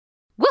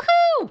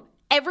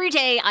Every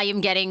day I am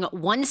getting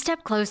one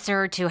step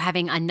closer to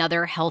having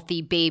another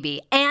healthy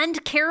baby,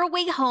 and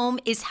Caraway Home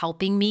is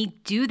helping me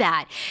do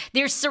that.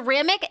 Their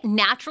ceramic,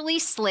 naturally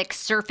slick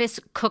surface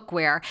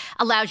cookware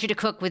allows you to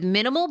cook with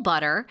minimal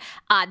butter.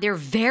 They're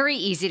very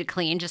easy to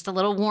clean, just a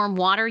little warm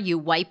water, you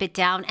wipe it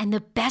down. And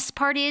the best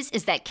part is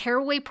that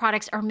Caraway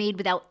products are made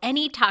without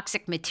any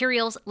toxic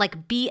materials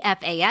like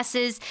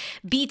BFASs,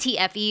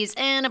 BTFEs,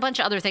 and a bunch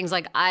of other things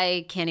like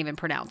I can't even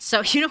pronounce.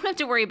 So you don't have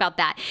to worry about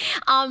that.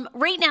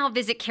 Right now,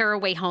 visit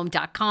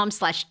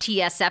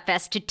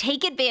carawayhome.com/TSFS to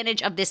take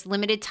advantage of this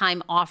limited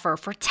time offer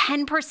for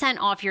 10%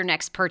 off your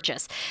next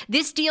purchase.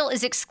 This deal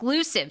is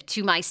exclusive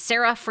to my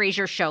Sarah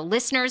Fraser Show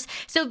listeners.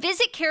 So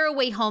visit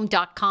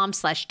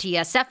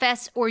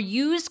carawayhome.com/TSFS or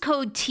use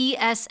code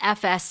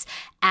TSFS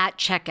at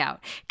checkout.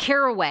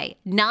 Caraway,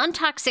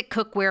 non-toxic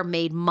cookware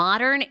made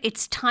modern.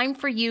 It's time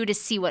for you to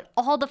see what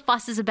all the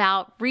fuss is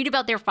about, read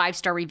about their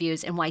 5-star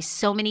reviews, and why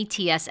so many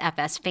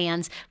TSFS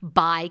fans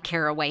buy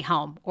Caraway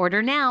Home.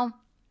 Order now.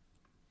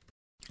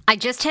 I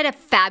just had a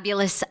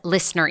fabulous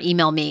listener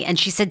email me, and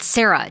she said,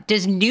 Sarah,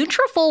 does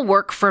Nutrafol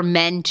work for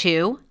men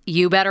too?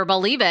 You better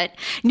believe it.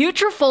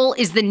 Nutrafol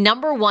is the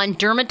 #1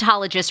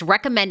 dermatologist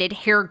recommended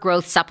hair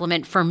growth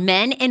supplement for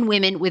men and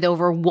women, with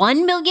over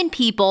 1 million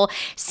people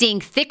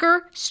seeing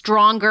thicker,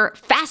 stronger,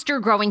 faster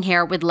growing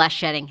hair with less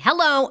shedding.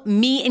 Hello,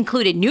 me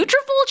included.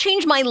 Nutrafol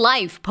changed my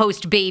life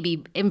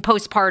post-baby and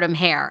postpartum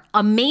hair.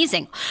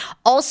 Amazing.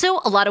 Also,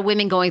 a lot of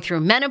women going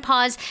through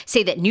menopause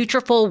say that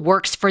Nutrafol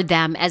works for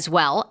them as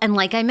well. And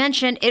like I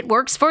mentioned, it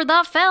works for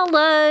the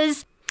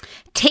fellas.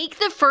 Take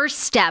the first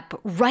step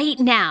right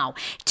now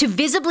to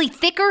visibly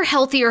thicker,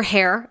 healthier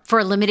hair for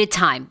a limited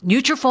time.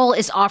 Nutrafol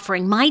is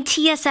offering my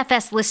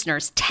TSFS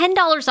listeners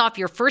 $10 off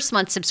your first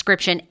month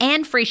subscription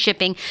and free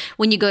shipping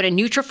when you go to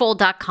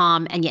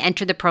Nutrafol.com and you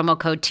enter the promo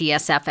code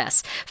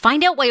TSFS.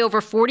 Find out why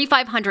over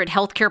 4,500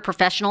 healthcare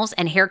professionals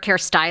and hair care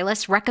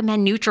stylists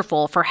recommend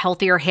Nutrafol for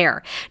healthier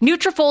hair.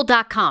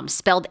 Nutrafol.com,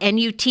 spelled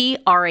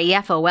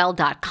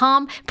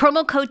Nutrafol.com,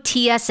 promo code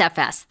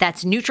TSFS.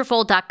 That's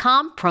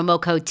Nutrafol.com,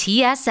 promo code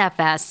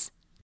TSFS.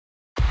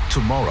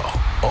 Tomorrow,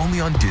 only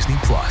on Disney+.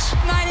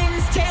 My name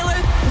is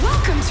Taylor.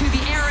 Welcome to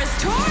the Eras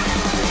Tour.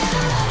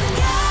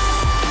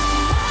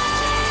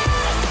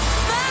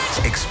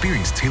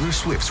 Experience Taylor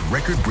Swift's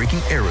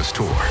record-breaking Eras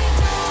Tour.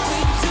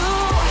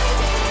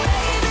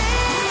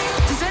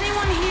 Does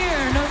anyone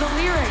here know the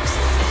lyrics?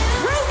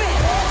 Prove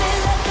it!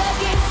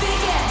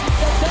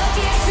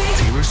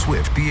 Taylor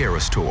Swift, the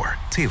Eras Tour,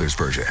 Taylor's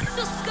version,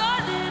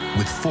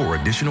 with 4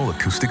 additional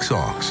acoustic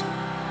songs.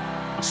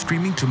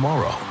 Streaming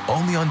tomorrow,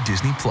 only on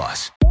Disney+.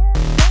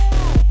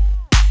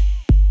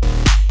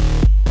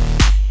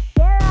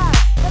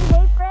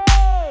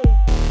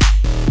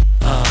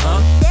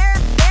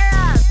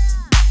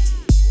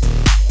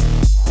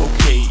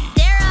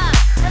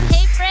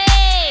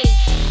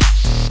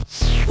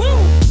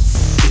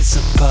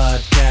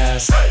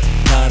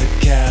 Not a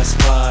cast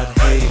pod.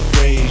 Hey,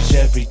 Frage,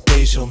 every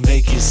day she'll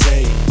make you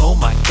say, oh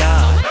my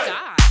God.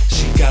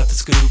 She got the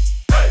scoop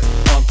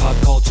on pop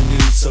culture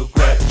news, so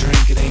grab a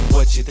drink. It ain't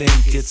what you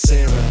think. It's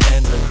Sarah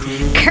and the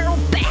crew. Carol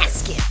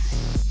Baskin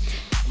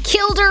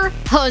killed her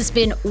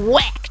husband,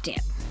 whacked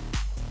him.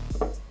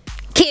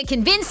 Can't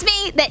convince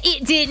me that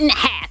it didn't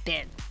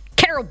happen.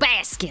 Carol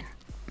Baskin.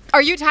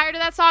 Are you tired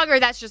of that song, or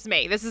that's just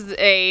me? This is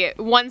a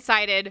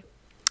one-sided...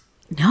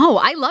 No,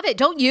 I love it.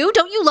 Don't you?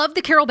 Don't you love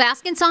the Carol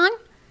Baskin song?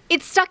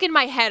 It's stuck in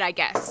my head, I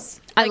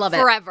guess. I love it.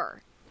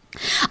 Forever.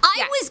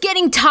 I was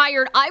getting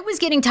tired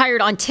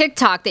on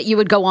TikTok that you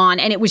would go on,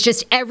 and it was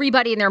just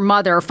everybody and their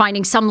mother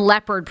finding some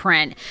leopard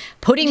print,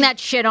 putting that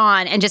shit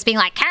on, and just being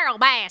like, Carol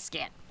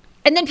Baskin.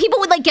 And then people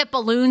would like get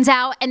balloons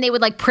out, and they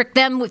would like prick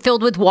them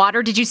filled with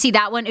water. Did you see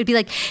that one? It'd be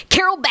like,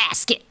 Carol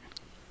Baskin.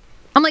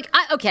 I'm like,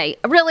 okay,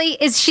 really?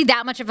 Is she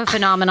that much of a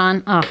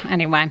phenomenon? Oh,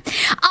 anyway.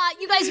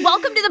 You guys,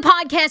 welcome to the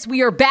podcast.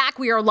 We are back.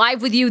 We are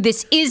live with you.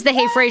 This is the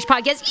Hey Frage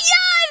podcast.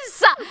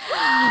 Yes!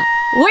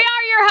 We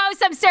are your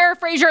hosts. I'm Sarah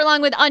Fraser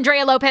along with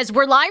Andrea Lopez.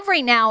 We're live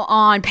right now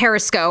on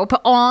Periscope,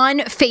 on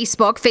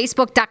Facebook,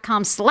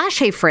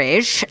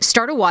 facebook.com/HeyFrage.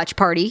 Start a watch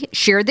party.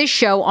 Share this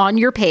show on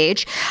your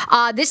page.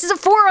 This is a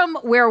forum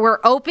where we're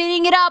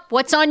opening it up.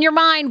 What's on your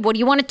mind? What do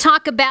you want to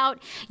talk about?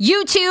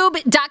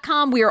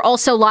 YouTube.com. We are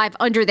also live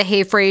under the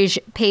Hey Frage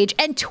page.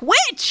 And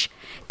Twitch,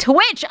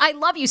 I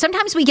love you.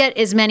 Sometimes we get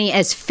as many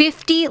as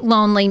 50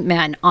 lonely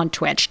men on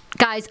Twitch.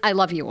 Guys, I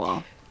love you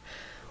all.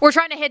 We're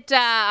trying to hit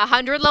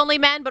 100 lonely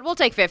men, but we'll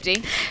take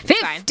 50.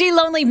 50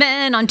 lonely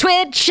men on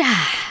Twitch.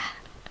 Yeah,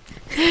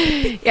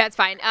 it's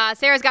fine.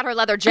 Sarah's got her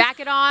leather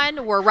jacket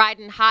on. We're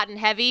riding hot and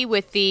heavy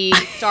with the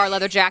star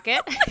leather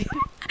jacket.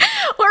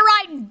 We're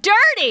riding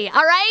dirty,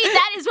 all right?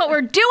 That is what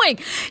we're doing.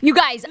 You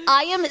guys,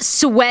 I am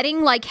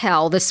sweating like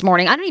hell this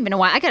morning. I don't even know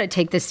why. I got to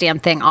take this damn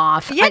thing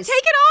off. Yeah, take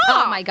it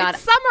off. Oh, my God.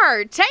 It's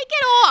summer. Take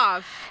it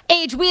off.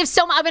 Age, we have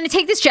I'm going to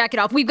take this jacket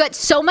off. We've got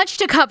so much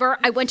to cover.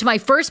 I went to my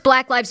first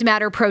Black Lives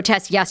Matter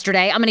protest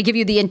yesterday. I'm going to give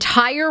you the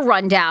entire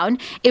rundown.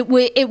 It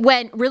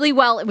went really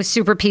well. It was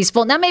super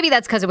peaceful. Now, maybe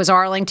that's because it was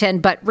Arlington,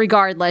 but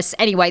regardless,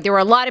 anyway, there were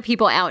a lot of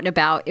people out and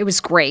about. It was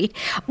great.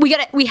 We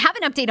have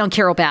an update on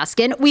Carol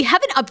Baskin. We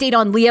have an update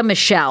on Leah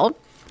Michelle.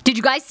 Did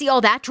you guys see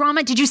all that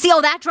drama? Did you see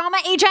all that drama,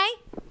 AJ?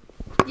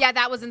 Yeah,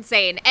 that was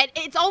insane. And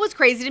it's always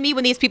crazy to me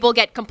when these people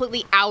get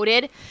completely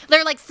outed.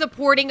 They're like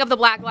supporting of the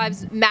Black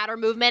Lives Matter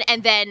movement,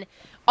 and then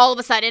all of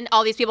a sudden,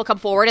 all these people come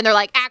forward and they're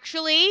like,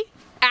 actually,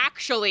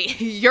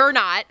 you're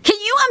not. Can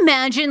you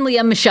imagine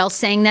Leah Michelle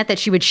saying that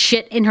she would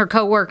shit in her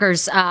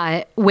coworker's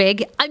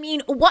wig? I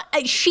mean, what?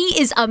 She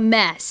is a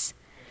mess.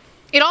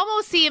 It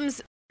almost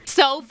seems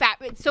so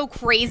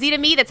crazy to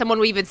me that someone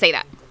would even say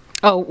that.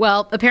 Oh,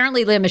 well,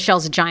 apparently Leah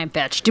Michelle's a giant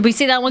bitch. Did we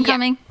see that one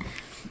coming?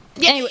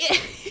 Yeah. Anyway,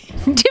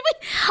 did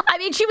we? I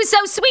mean, she was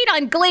so sweet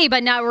on Glee,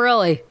 but not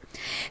really.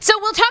 So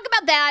we'll talk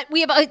about that.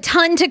 We have a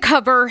ton to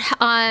cover.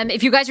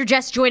 If you guys are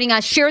just joining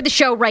us, share the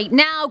show right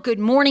now. Good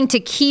morning to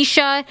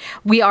Keisha.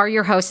 We are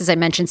your hosts, as I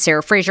mentioned,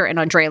 Sarah Fraser and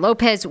Andrea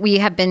Lopez. We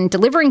have been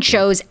delivering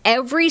shows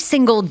every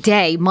single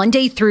day,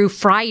 Monday through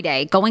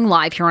Friday, going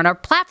live here on our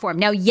platform.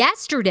 Now,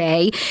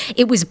 yesterday,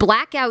 it was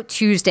Blackout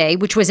Tuesday,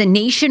 which was a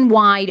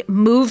nationwide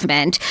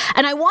movement.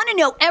 And I want to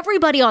know,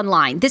 everybody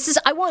online,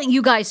 I want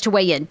you guys to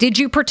weigh in. Did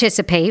you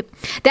participate?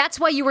 That's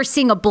why you were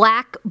seeing a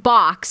black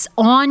box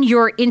on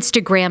your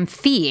Instagram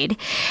feed.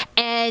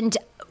 And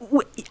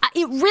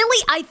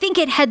I think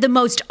it had the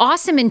most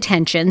awesome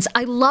intentions.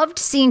 I loved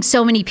seeing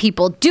so many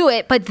people do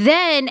it. But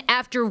then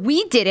after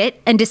we did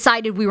it and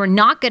decided we were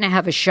not going to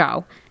have a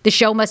show, the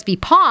show must be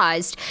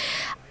paused.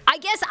 I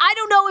guess I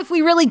don't know if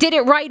we really did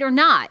it right or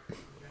not.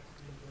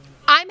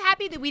 I'm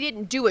happy that we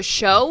didn't do a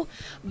show,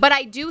 but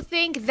I do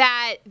think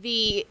that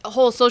the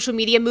whole social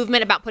media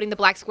movement about putting the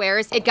black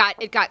squares, it got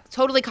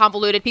totally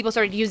convoluted. People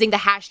started using the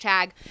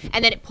hashtag,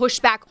 and then it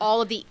pushed back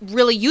all of the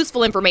really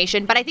useful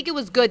information. But I think it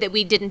was good that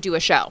we didn't do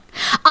a show.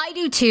 I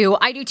do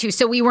too.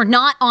 So we were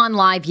not on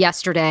live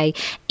yesterday,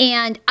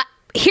 and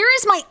here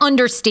is my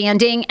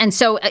understanding, and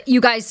so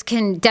you guys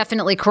can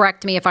definitely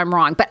correct me if I'm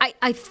wrong, but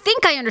I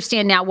think I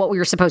understand now what we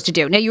were supposed to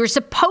do. Now, you were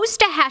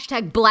supposed to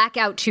hashtag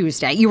Blackout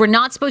Tuesday. You were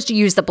not supposed to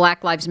use the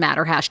Black Lives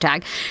Matter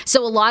hashtag,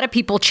 so a lot of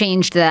people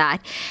changed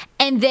that.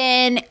 And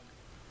then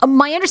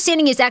my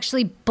understanding is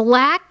actually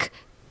black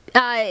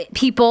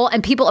people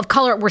and people of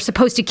color were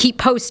supposed to keep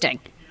posting.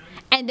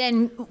 And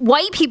then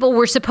white people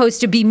were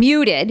supposed to be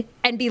muted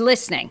and be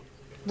listening.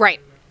 Right.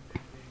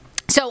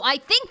 So I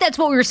think that's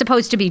what we were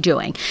supposed to be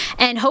doing.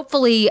 And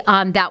hopefully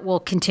that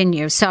will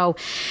continue. So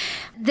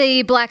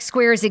the black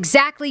squares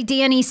exactly,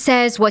 Danny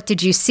says. What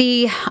did you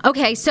see?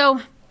 Okay,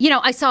 so,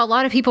 I saw a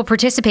lot of people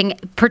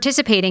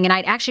participating, and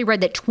I'd actually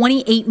read that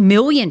 28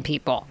 million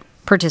people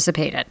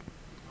participated,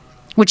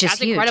 which is huge.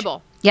 That's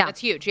incredible. Yeah.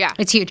 That's huge, yeah.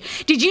 It's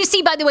huge. Did you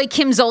see, by the way,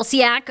 Kim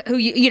Zolciak,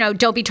 who,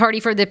 Don't Be Tardy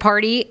for the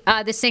Party,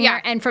 the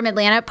singer, and from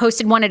Atlanta,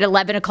 posted one at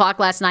 11 o'clock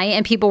last night,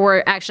 and people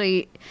were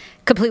actually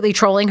completely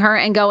trolling her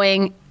and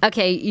going,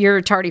 okay,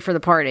 you're tardy for the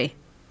party.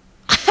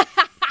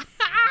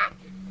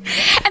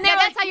 And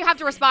that's how you have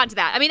to respond to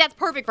that. I mean, that's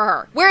perfect for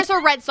her. Where's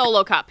her red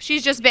Solo cup?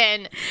 She's just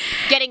been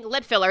getting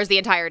lip fillers the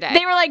entire day.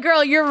 They were like,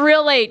 girl, you're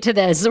real late to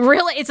this.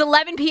 It's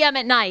 11 p.m.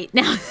 at night.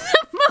 Now,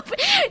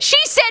 she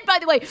said, by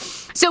the way,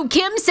 so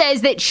Kim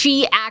says that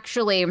she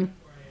actually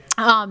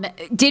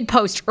did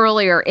post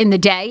earlier in the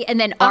day and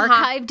then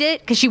archived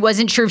it because she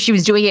wasn't sure if she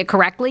was doing it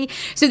correctly.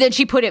 So then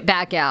she put it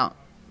back out.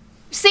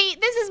 See,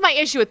 this is my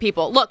issue with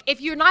people. Look,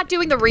 if you're not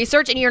doing the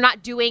research and you're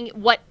not doing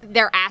what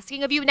they're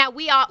asking of you, now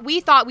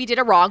we thought we did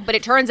it wrong, but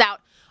it turns out,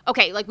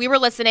 okay, like we were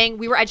listening,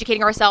 we were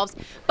educating ourselves.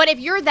 But if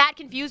you're that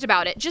confused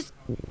about it, just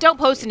don't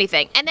post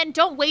anything. And then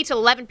don't wait till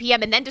 11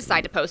 p.m. and then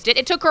decide to post it.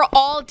 It took her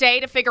all day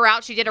to figure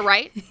out she did it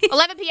right.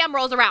 11 p.m.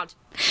 rolls around.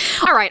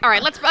 All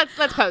right, let's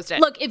post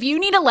it. Look, if you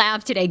need a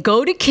laugh today,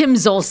 go to Kim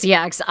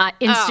Zolciak's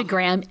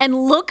Instagram and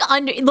look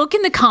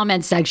in the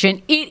comment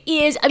section. It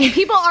is,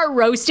 people are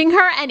roasting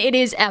her, and it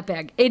is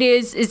epic.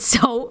 It's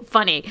so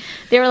funny.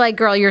 They were like,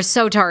 girl, you're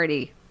so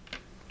tardy.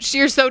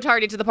 You're so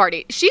tardy to the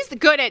party. She's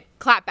good at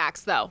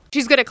clapbacks, though.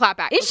 She's good at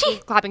clapbacks. Is she?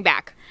 Clapping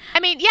back. I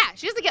mean, yeah,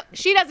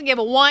 she doesn't give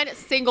a one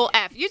single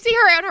F. You see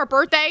her on her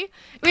birthday?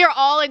 We are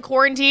all in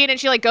quarantine, and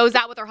she goes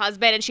out with her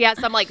husband, and she has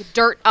some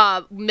dirt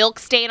milk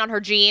stain on her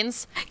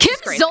jeans. Kim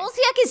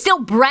Zolciak is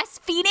still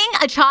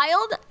breastfeeding a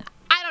child?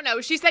 I don't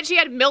know. She said she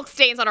had milk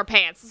stains on her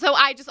pants, so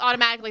I just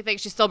automatically think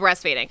she's still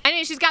breastfeeding. I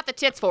mean, she's got the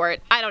tits for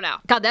it. I don't know.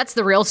 God, that's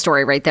the real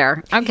story right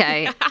there.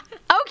 Okay.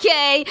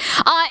 Okay.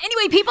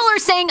 Anyway, people are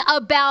saying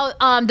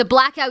about the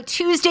Blackout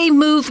Tuesday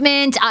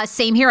movement.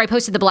 Same here. I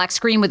posted the black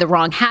screen with the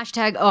wrong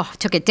hashtag. Oh,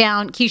 took it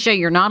down. Keisha,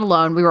 you're not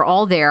alone. We were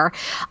all there.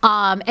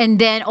 And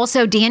then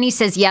also Danny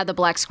says, yeah, the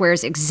black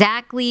squares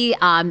exactly.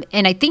 And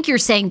I think you're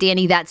saying,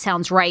 Danny, that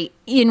sounds right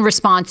in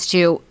response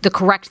to the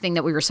correct thing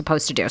that we were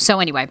supposed to do. So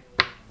anyway.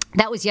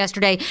 That was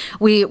yesterday.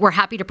 We were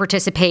happy to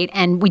participate,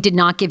 and we did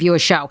not give you a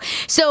show.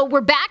 So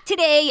we're back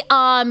today.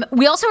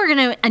 We also are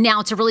going to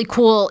announce a really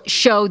cool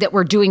show that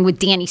we're doing with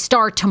Danny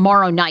Starr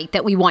tomorrow night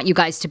that we want you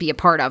guys to be a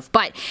part of.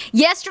 But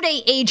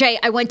yesterday, AJ,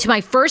 I went to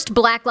my first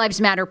Black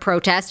Lives Matter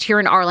protest here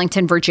in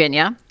Arlington,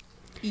 Virginia.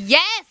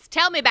 Yes,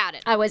 tell me about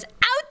it. I was out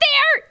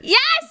there.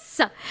 Yes.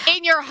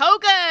 In your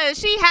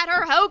hokas. She had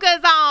her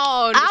hokas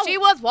on. Ow. She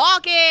was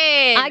walking.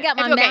 I got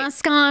my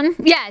mask on.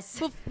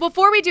 Yes.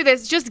 Before we do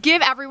this, just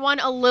give everyone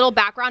a little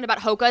background about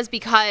hokas,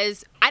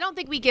 because I don't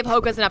think we give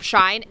hokas enough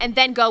shine, and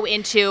then go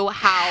into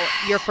how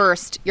your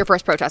first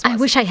protest was. I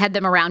wish I had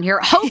them around here.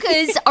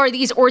 Hokas are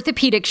these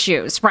orthopedic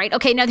shoes, right?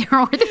 Okay, now they're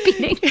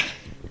orthopedic.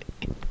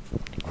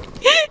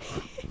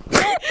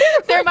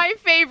 They're my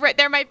favorite.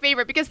 They're my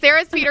favorite because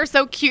Sarah's feet are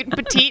so cute and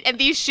petite, and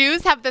these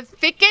shoes have the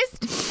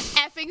thickest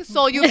effing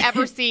sole you've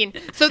ever seen.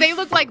 So they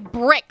look like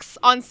bricks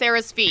on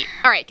Sarah's feet.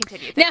 All right,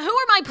 continue. Now, who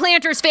are my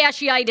plantar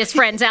fasciitis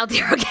friends out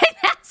there? Okay,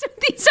 that's what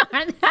these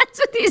are. That's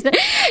what these are.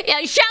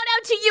 Yeah, shout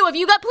out to you. If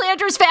you got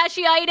plantar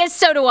fasciitis,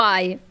 so do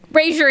I.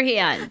 Raise your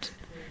hand.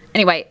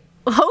 Anyway,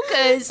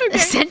 hokas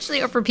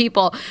essentially are for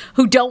people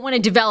who don't want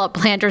to develop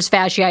plantar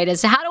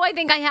fasciitis. How do I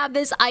think I have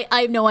this? I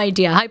have no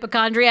idea.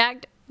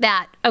 Hypochondriac?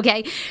 That.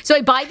 Okay. So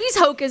I buy these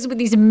hokas with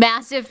these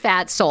massive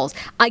fat soles.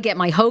 I get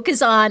my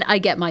hokas on. I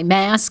get my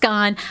mask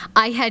on.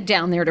 I head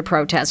down there to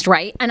protest,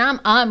 right? And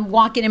I'm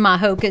walking in my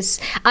hokas.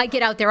 I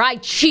get out there. I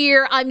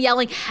cheer. I'm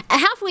yelling.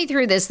 Halfway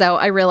through this, though,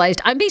 I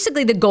realized I'm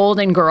basically the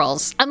Golden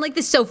Girls. I'm like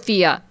the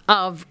Sophia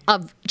of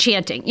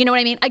chanting. You know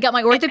what I mean? I got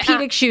my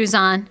orthopedic shoes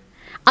on.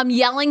 I'm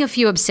yelling a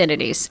few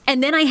obscenities.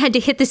 And then I had to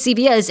hit the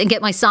CVS and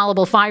get my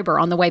soluble fiber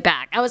on the way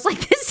back. I was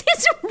like, this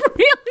is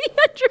really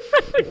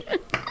a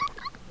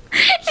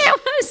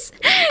It was.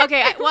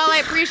 Okay, well, I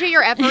appreciate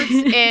your efforts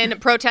in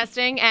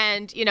protesting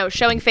and,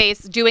 showing face,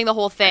 doing the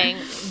whole thing.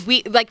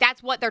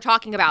 That's what they're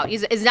talking about.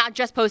 Is not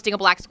just posting a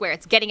black square.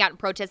 It's getting out and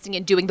protesting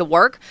and doing the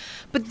work.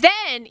 But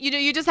then,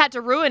 you just had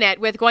to ruin it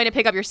with going to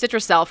pick up your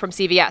Citracel from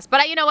CVS.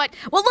 But you know what?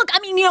 Well, look,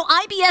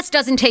 IBS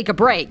doesn't take a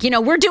break.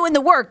 We're doing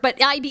the work, but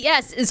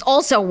IBS is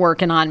also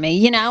working on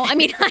me,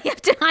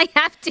 I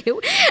have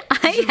to.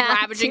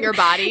 Ravaging your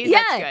body?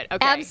 Yeah, that's good.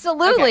 Okay.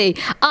 Absolutely.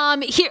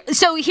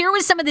 Okay. Here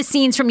was some of the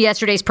scenes from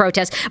yesterday's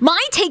protest.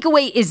 My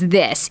takeaway is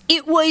this.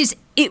 It was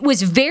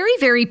very,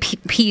 very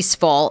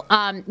peaceful.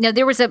 Now,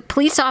 there was a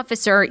police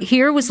officer.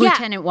 Here was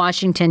Lieutenant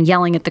Washington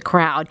yelling at the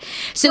crowd.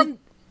 So,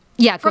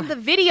 from the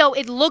video,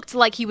 it looked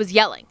like he was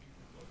yelling.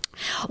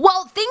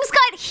 Well, things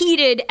got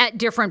heated at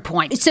different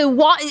points. So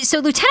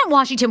Lieutenant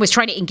Washington was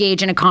trying to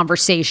engage in a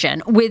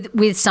conversation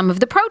with some of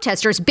the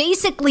protesters,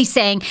 basically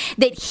saying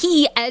that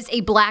he, as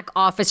a black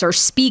officer,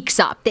 speaks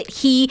up, that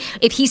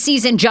if he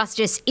sees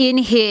injustice in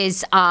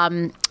his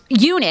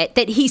unit,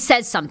 that he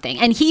says something.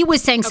 And he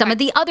was saying some of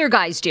the other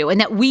guys do,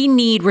 and that we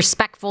need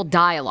respectful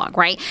dialogue,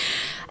 right?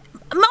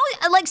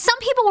 Some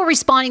people were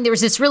responding. There was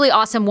this really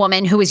awesome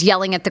woman who was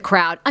yelling at the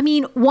crowd. I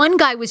mean, one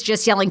guy was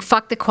just yelling,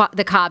 "Fuck the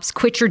cops,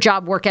 quit your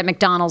job, work at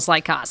McDonald's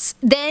like us."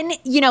 Then,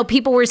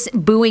 people were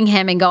booing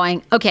him and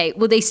going, okay,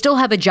 well, they still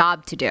have a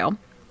job to do.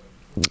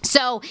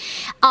 So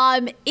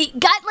it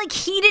got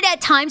heated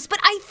at times, but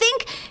I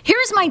think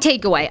here's my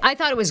takeaway. I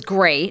thought it was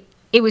great.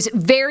 It was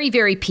very,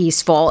 very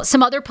peaceful.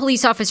 Some other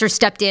police officers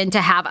stepped in to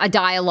have a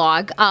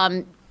dialogue.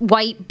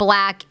 White,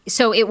 black.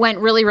 So it went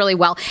really, really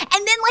well. And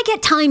then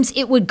at times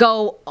it would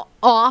go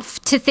off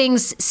to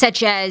things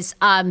such as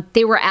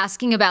they were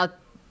asking about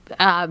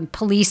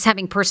police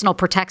having personal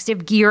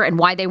protective gear and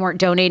why they weren't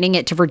donating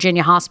it to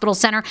Virginia Hospital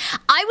Center.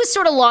 I was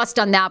sort of lost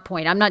on that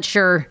point. I'm not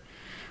sure,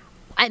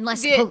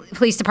 unless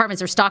police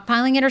departments are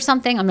stockpiling it or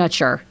something. I'm not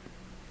sure.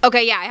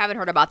 Okay, yeah, I haven't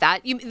heard about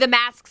that. The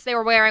masks they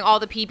were wearing, all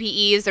the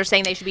PPEs, they're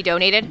saying they should be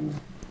donated?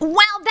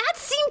 Well, that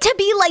seemed to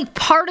be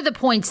part of the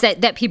points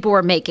that people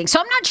were making. So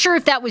I'm not sure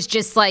if that was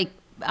just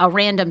a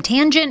random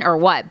tangent or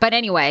what. But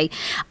anyway,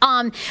 but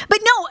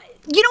no,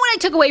 you know what I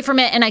took away from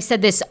it? And I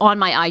said this on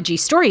my IG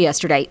story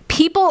yesterday.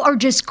 People are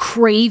just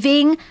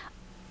craving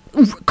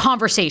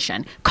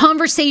conversation,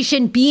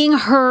 being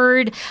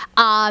heard,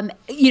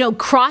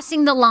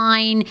 crossing the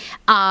line,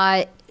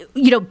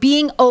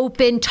 being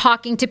open,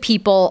 talking to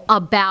people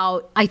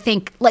about, I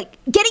think,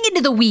 getting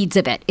into the weeds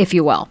of it, if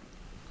you will.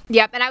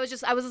 Yep, and I was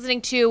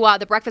listening to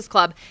The Breakfast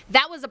Club.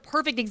 That was a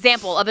perfect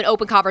example of an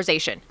open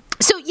conversation.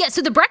 So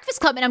the Breakfast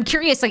Club, and I'm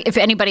curious if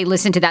anybody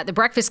listened to that, The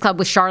Breakfast Club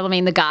with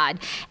Charlemagne the God,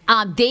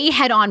 they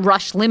had on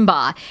Rush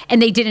Limbaugh,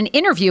 and they did an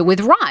interview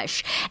with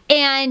Rush.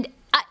 And,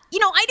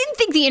 I didn't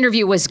think the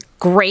interview was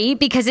great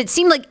because it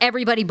seemed like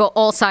everybody, but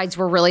all sides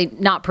were really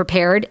not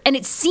prepared. And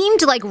it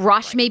seemed like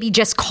Rush maybe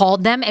just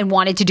called them and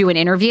wanted to do an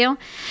interview.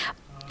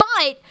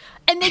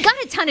 And they got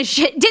a ton of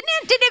shit, didn't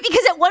it?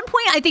 Because at one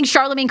point, I think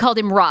Charlemagne called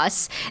him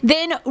Russ.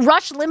 Then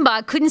Rush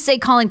Limbaugh couldn't say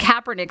Colin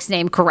Kaepernick's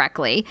name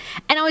correctly.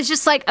 And I was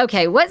just like,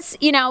 okay, was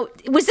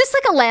this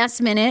a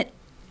last minute?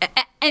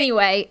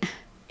 Anyway.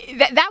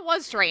 That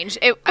was strange.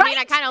 I mean,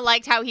 I kind of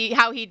liked how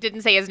he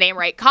didn't say his name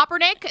right.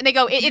 Kaepernick? And they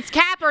go, it's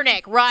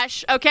Kaepernick,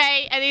 Rush,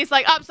 okay? And he's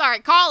like, oh, I'm sorry,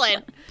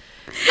 Colin.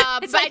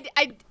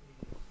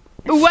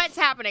 what's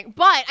happening.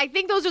 But I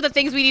think those are the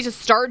things we need to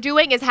start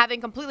doing, is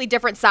having completely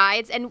different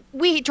sides. And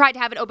we tried to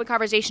have an open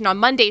conversation on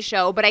Monday's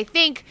show, but I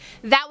think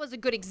that was a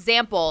good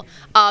example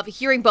of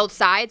hearing both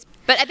sides.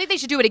 But I think they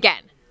should do it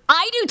again.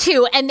 I do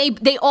too, and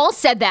they all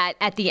said that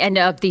at the end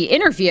of the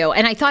interview,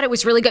 and I thought it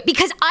was really good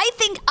because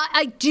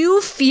I do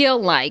feel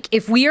like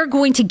if we are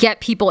going to get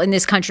people in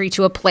this country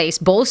to a place,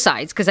 both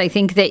sides, because I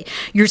think that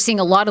you're seeing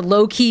a lot of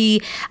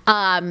low-key,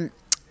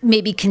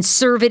 maybe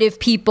conservative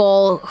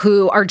people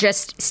who are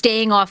just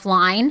staying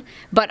offline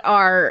but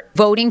are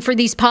voting for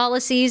these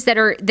policies that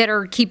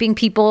are keeping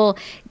people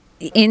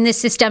in the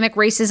systemic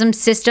racism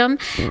system.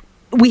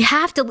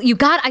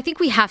 I think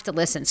we have to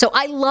listen. So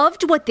I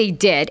loved what they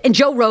did. And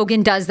Joe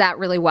Rogan does that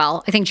really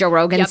well. I think Joe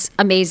Rogan's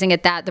amazing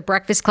at that. The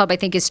Breakfast Club, I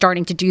think, is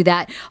starting to do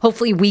that.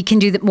 Hopefully we can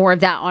do more of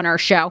that on our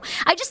show.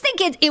 I just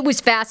think it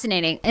was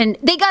fascinating. And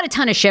they got a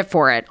ton of shit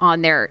for it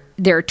on their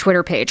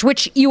Twitter page,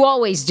 which you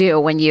always do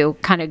when you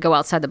kind of go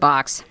outside the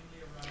box.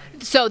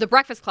 So the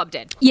Breakfast Club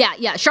did.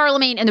 Yeah.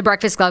 Charlemagne and the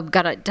Breakfast Club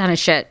got a ton of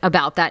shit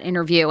about that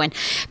interview. And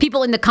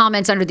people in the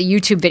comments under the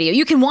YouTube video,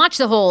 you can watch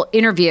the whole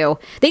interview.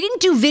 They didn't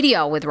do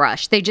video with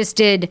Rush. They just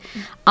did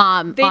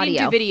audio. They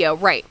didn't do video.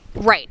 Right.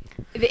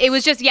 It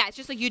was just, it's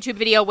just a YouTube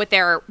video with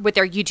their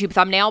YouTube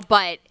thumbnail.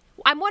 But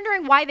I'm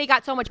wondering why they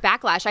got so much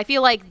backlash. I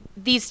feel like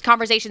these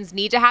conversations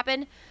need to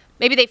happen.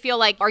 Maybe they feel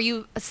like, are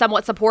you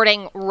somewhat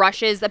supporting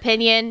Rush's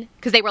opinion?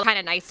 Because they were kind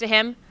of nice to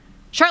him.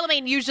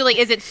 Charlemagne usually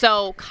isn't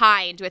so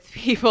kind with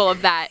people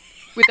with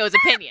those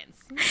opinions.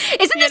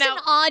 Isn't this an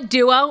odd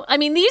duo? I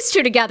mean, these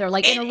two together,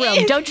 like in a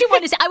room. Don't you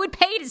want to see? I would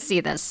pay to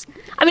see this.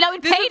 I mean, I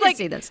would pay to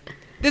see this.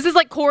 This is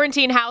like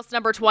Quarantine House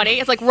number 20.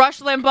 It's like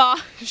Rush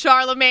Limbaugh,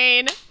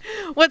 Charlemagne.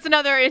 What's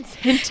another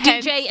intense?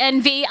 DJ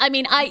Envy. I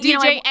mean,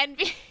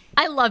 Envy.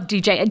 I love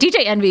DJ.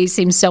 DJ Envy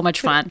seems so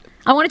much fun.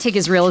 I want to take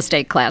his real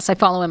estate class. I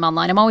follow him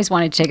online. I'm always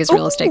wanting to take his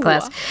real estate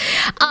class.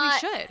 We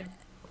should.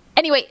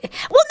 Anyway, well,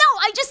 no,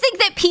 I just think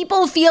that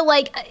people feel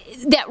like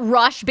that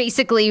Rush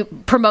basically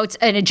promotes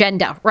an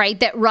agenda, right?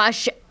 That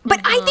Rush,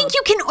 but I think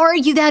you can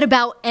argue that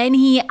about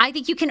I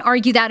think you can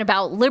argue that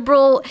about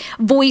liberal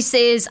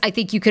voices. I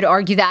think you could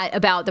argue that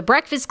about the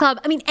Breakfast Club.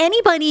 I mean,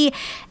 anybody,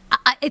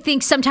 I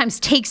think sometimes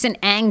takes an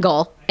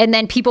angle and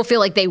then people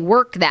feel like they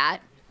work that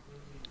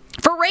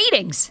for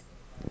ratings.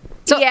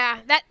 So, yeah,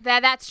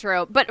 that's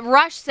true. But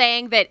Rush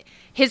saying that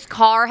his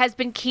car has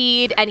been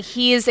keyed and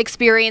he's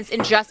experienced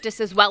injustice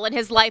as well in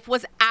his life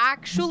was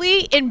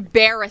actually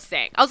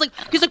embarrassing.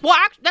 He's like, well,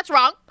 that's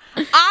wrong.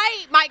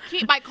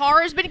 My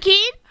car has been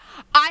keyed.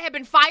 I have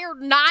been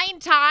fired 9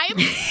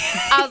 times.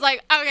 I was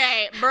like,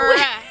 okay,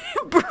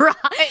 bruh.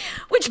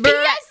 Which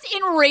PS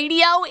in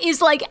radio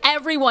is like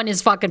everyone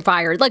is fucking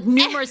fired. Like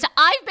numerous.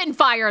 I've been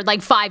fired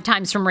like 5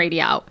 times from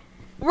radio.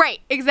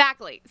 Right,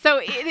 exactly. So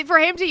for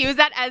him to use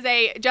that as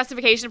a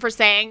justification for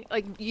saying,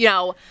 like, you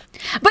know.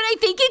 But I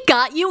think it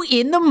got you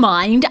in the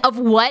mind of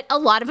what a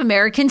lot of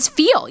Americans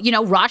feel. You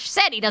know, Rush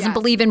said he doesn't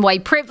believe in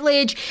white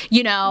privilege,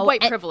 you know.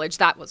 White privilege,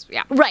 that was,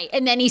 yeah. Right.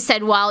 And then he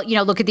said, well, you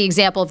know, look at the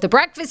example of the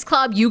Breakfast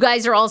Club. You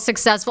guys are all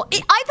successful. I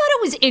thought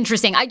it was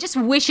interesting. I just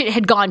wish it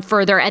had gone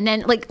further. And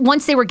then, like,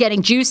 once they were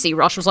getting juicy,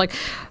 Rush was like,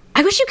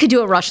 I wish you could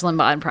do a Rush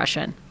Limbaugh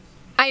impression.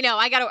 I know.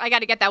 I got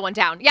to get that one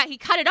down. Yeah, he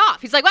cut it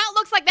off. He's like, well, it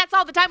looks like that's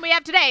all the time we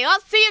have today.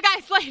 I'll see you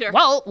guys later.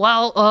 Well,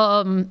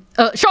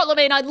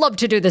 Charlemagne, I'd love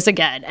to do this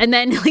again. And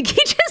then, like,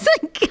 he just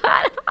like,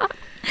 got off.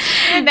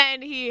 And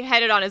then he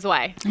headed on his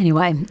way.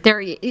 Anyway,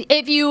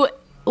 if you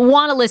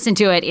want to listen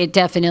to it, it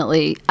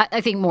definitely, I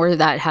think more of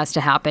that has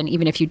to happen,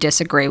 even if you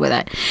disagree with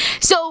it.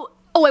 So,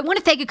 I want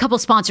to thank a couple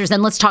sponsors,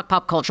 then let's talk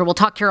pop culture. We'll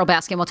talk Carole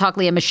Baskin, we'll talk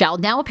Leah Michelle.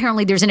 Now,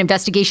 apparently, there's an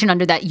investigation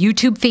under that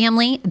YouTube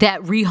family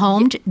that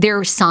rehomed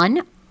their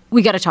son.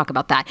 We got to talk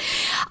about that.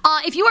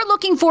 If you are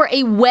looking for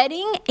a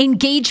wedding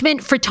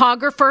engagement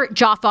photographer,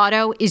 Joff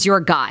Auto is your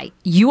guy.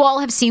 You all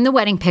have seen the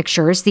wedding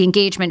pictures, the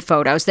engagement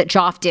photos that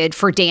Joff did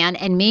for Dan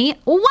and me.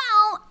 Well,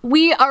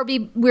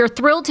 we're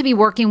thrilled to be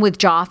working with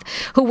Joff,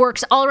 who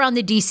works all around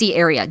the DC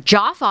area.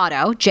 Joff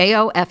Auto,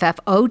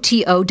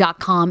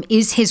 JOFFOTO.com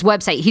is his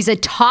website. He's a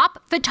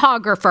top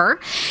photographer.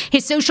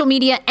 His social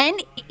media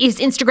and his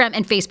Instagram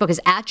and Facebook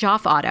is at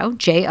Joff Auto,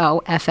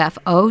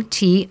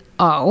 JOFFOTO.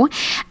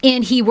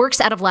 And he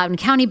works out of Loudoun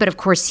County, but of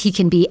course he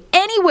can be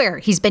anywhere.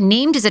 He's been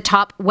named as a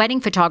top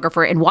wedding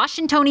photographer in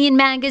Washingtonian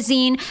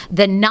Magazine,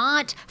 The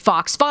Knot,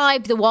 Fox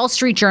 5, The Wall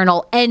Street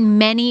Journal, and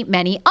many,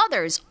 many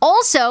others.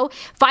 Also,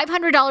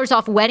 $500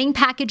 off wedding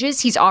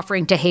packages he's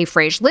offering to Hey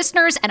Frage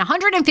listeners and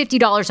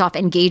 $150 off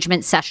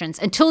engagement sessions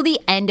until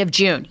the end of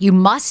June. You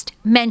must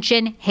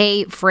mention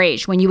Hey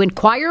Frage when you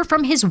inquire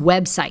from his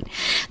website.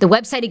 The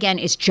website again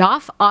is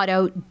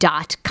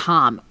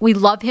joffauto.com. We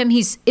love him.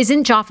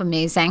 Isn't Joff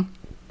amazing?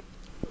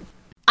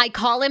 I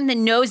call him the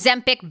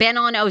no-Zempic, been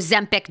on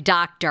Ozempic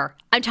doctor.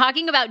 I'm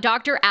talking about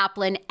Dr.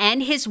 Applin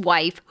and his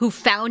wife who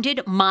founded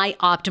My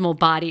Optimal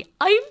Body.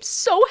 I am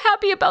so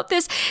happy about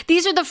this.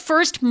 These are the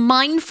first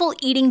mindful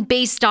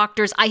eating-based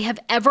doctors I have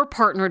ever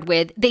partnered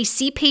with. They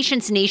see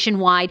patients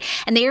nationwide,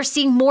 and they are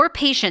seeing more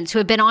patients who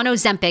have been on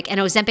Ozempic, and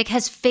Ozempic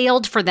has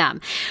failed for them.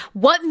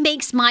 What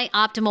makes My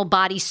Optimal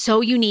Body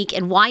so unique,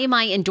 and why am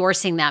I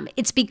endorsing them?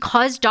 It's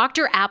because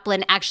Dr.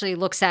 Applin actually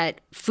looks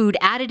at food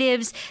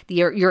additives,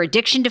 your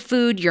addiction to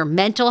food, your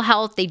mental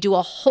health. They do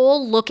a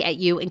whole look at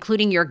you,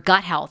 including your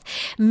gut health.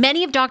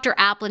 Many of Dr.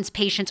 Applin's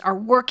patients are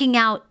working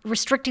out,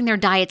 restricting their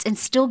diets, and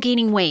still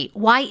gaining weight.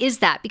 Why is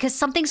that? Because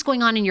something's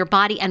going on in your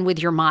body and with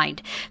your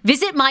mind.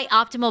 Visit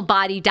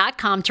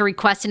myoptimalbody.com to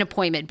request an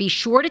appointment. Be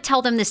sure to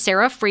tell them the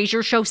Sarah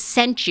Fraser Show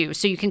sent you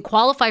so you can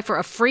qualify for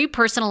a free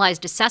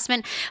personalized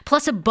assessment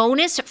plus a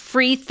bonus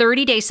free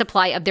 30-day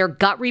supply of their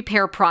gut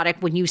repair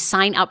product when you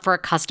sign up for a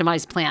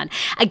customized plan.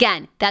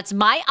 Again, that's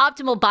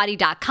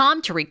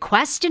myoptimalbody.com to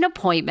request an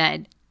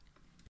appointment.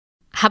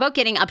 How about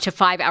getting up to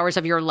 5 hours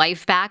of your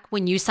life back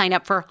when you sign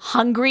up for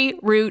Hungry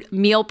Root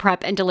meal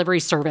prep and delivery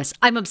service?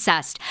 I'm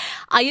obsessed.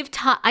 I've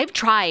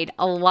tried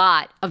a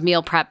lot of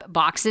meal prep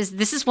boxes.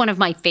 This is one of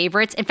my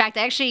favorites. In fact,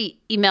 I actually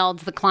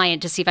emailed the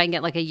client to see if I can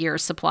get like a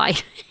year's supply.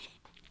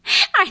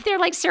 They're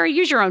like, Sarah,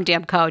 use your own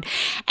damn code.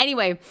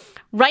 Anyway,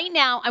 right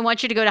now, I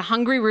want you to go to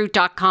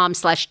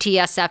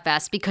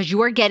hungryroot.com/TSFS because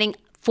you are getting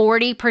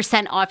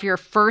 40% off your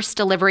first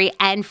delivery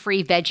and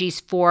free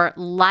veggies for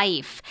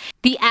life.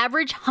 The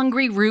average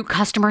Hungry Root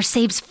customer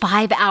saves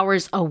 5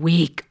 hours a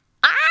week.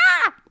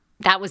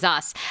 That was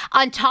us.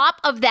 On top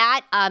of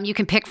that, you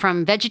can pick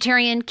from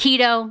vegetarian,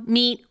 keto,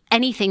 meat,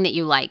 anything that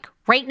you like.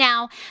 Right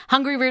now,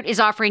 Hungry Root is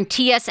offering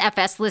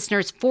TSFS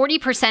listeners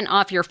 40%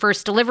 off your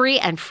first delivery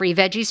and free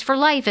veggies for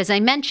life. As I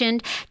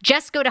mentioned,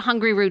 just go to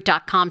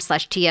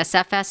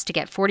hungryroot.com/TSFS to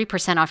get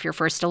 40% off your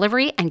first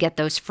delivery and get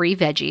those free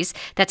veggies.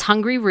 That's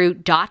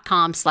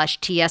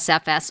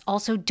hungryroot.com/TSFS.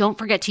 Also, don't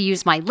forget to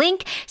use my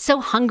link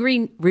so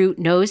Hungry Root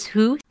knows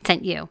who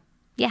sent you.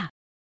 Yeah.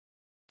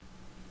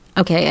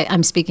 Okay,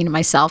 I'm speaking to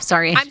myself.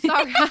 Sorry. I'm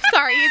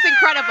sorry. He's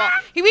incredible.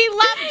 We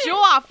love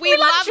Joff. We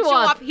love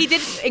Joff. He did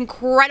an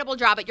incredible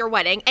job at your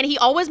wedding, and he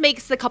always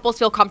makes the couples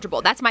feel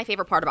comfortable. That's my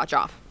favorite part about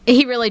Joff.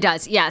 He really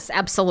does. Yes,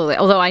 absolutely.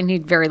 Although I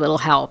need very little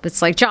help.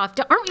 It's like, Joff,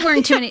 aren't we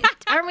wearing too many?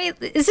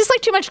 Is this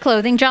like too much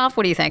clothing, Joff?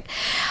 What do you think?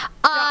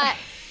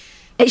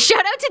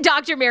 Shout out to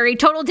Dr. Mary,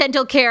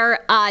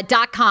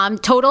 TotalDentalCare.com,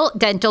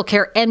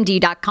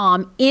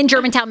 TotalDentalCareMD.com in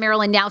Germantown,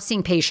 Maryland, now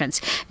seeing patients.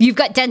 If you've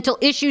got dental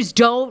issues,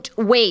 don't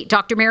wait.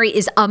 Dr. Mary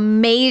is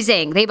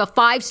amazing. They have a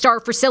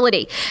 5-star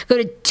facility. Go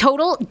to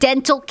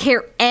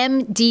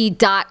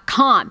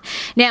TotalDentalCareMD.com.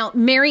 Now,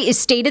 Mary is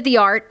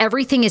state-of-the-art.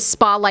 Everything is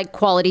spa-like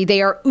quality.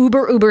 They are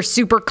uber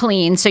super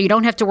clean, so you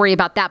don't have to worry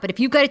about that. But if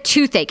you've got a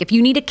toothache, if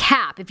you need a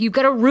cap, if you've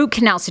got a root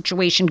canal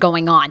situation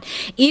going on,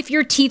 if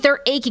your teeth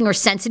are aching or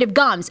sensitive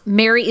gums,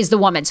 Mary is the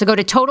woman. So go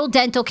to Total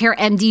Dental Care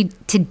MD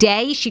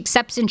today. She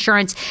accepts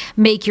insurance.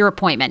 Make your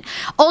appointment.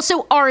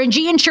 Also,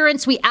 RNG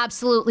Insurance, we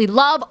absolutely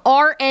love.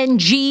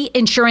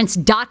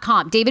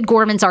 RNGinsurance.com. David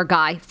Gorman's our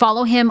guy.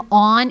 Follow him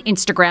on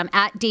Instagram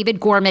at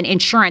David Gorman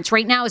Insurance.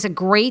 Right now is a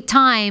great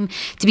time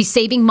to be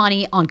saving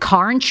money on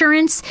car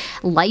insurance,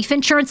 life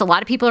insurance. A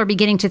lot of people are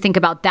beginning to think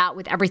about that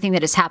with everything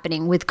that is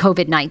happening with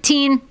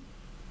COVID-19.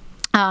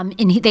 And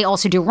they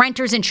also do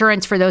renter's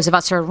insurance for those of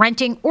us who are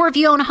renting, or if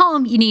you own a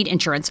home, you need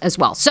insurance as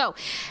well. So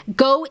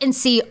go and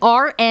see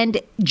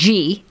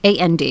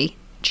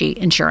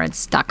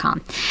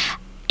RNGinsurance.com.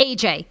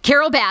 AJ,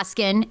 Carol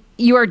Baskin,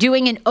 you are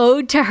doing an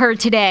ode to her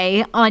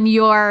today on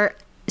your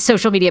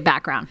social media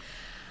background.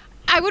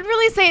 I would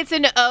really say it's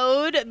an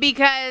ode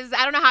because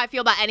I don't know how I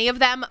feel about any of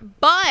them,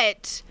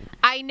 but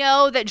I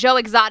know that Joe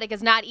Exotic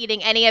is not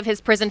eating any of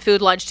his prison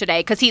food lunch today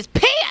because he's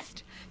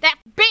pissed. That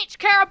bitch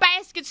Carol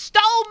Baskin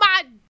stole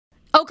my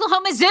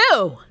Oklahoma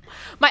Zoo.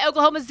 My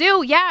Oklahoma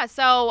Zoo, yeah.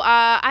 So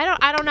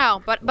I don't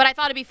know, but I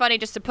thought it'd be funny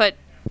just to put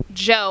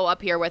Joe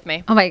up here with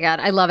me. Oh my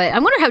God, I love it. I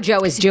wonder how Joe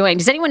is doing.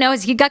 Does anyone know?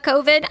 Has he got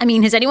COVID? I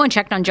mean, has anyone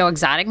checked on Joe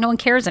Exotic? No one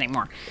cares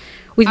anymore.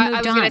 We've moved on. I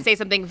was going to say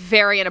something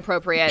very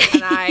inappropriate,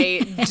 and I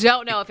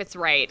don't know if it's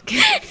right.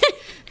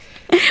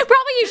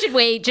 Probably you should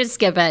wait. Just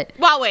skip it.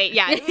 Well, wait.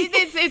 Yeah,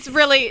 it's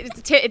really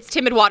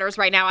timid waters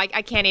right now.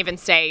 I can't even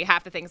say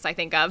half the things I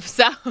think of.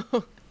 So.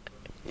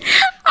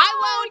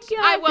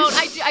 I won't.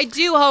 I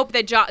do hope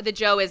that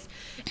Joe is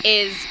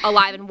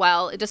alive and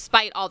well,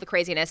 despite all the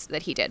craziness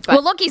that he did. But.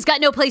 Well, look, he's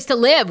got no place to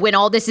live when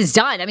all this is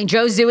done. I mean,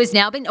 Joe's Zoo has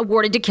now been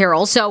awarded to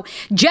Carol. So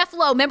Jeff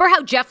Lowe, remember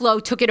how Jeff Lowe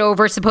took it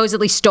over,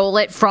 supposedly stole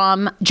it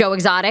from Joe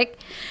Exotic?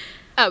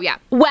 Oh, yeah.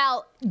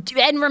 Well,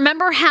 and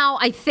remember how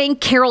I think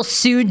Carol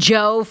sued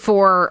Joe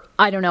for,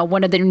 I don't know,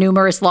 one of the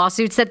numerous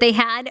lawsuits that they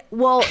had?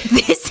 Well,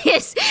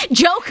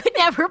 Joe could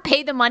never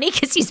pay the money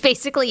because he's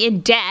basically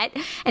in debt,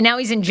 and now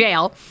he's in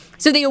jail.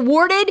 So they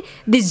awarded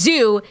the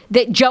zoo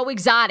that Joe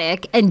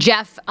Exotic and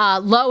Jeff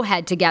Lowe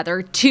had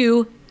together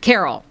to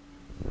Carol.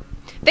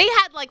 They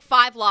had like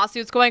 5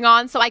 lawsuits going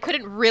on, so I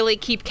couldn't really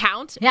keep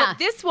count. Yeah. But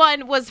this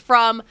one was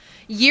from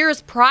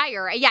years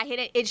prior. Yeah,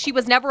 she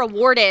was never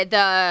awarded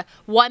the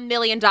 $1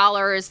 million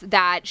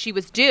that she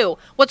was due.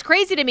 What's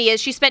crazy to me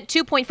is she spent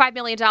 $2.5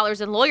 million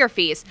in lawyer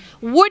fees.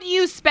 Would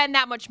you spend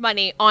that much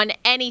money on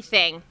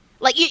anything?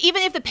 Like,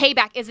 even if the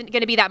payback isn't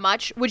going to be that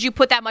much, would you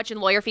put that much in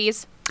lawyer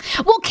fees?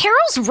 Well,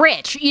 Carol's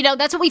rich.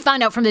 That's what we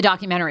found out from the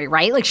documentary,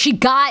 right? Like, she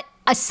got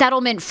a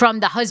settlement from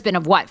the husband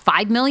of what,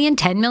 $5 million,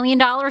 $10 million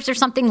or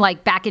something,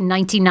 like back in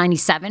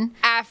 1997?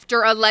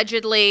 After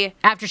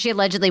she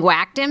allegedly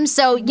whacked him.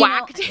 So,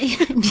 Whacked?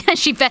 Yeah,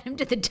 she fed him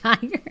to the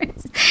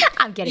tigers.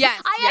 I'm kidding.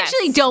 Yes, I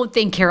actually don't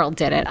think Carol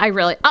did it. I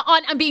really,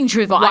 I'm being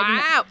truthful.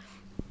 Wow.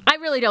 I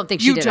really don't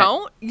think she did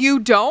it. You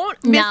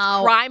don't? Miss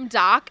No. Crime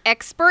Doc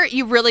expert,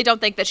 you really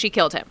don't think that she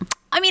killed him?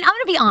 I mean, I'm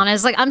going to be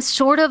honest. Like, I'm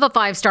sort of a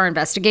 5-star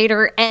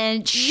investigator,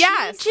 and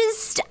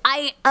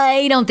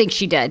I don't think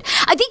she did.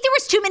 I think there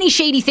was too many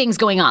shady things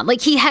going on.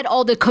 Like, he had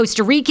all the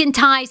Costa Rican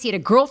ties. He had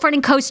a girlfriend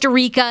in Costa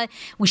Rica.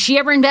 Was she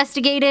ever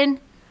investigated?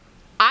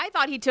 I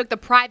thought he took the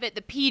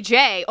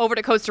PJ over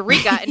to Costa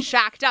Rica and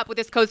shacked up with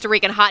his Costa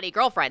Rican hottie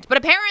girlfriend. But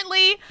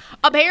apparently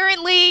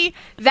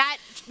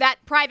that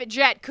private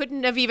jet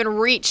couldn't have even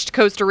reached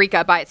Costa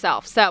Rica by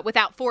itself. So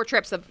without 4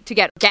 trips to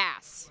get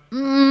gas.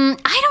 I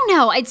don't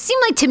know. It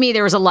seemed like to me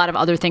there was a lot of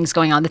other things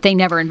going on that they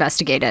never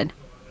investigated.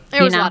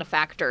 There was a lot of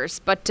factors.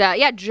 But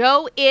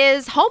Joe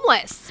is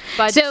homeless.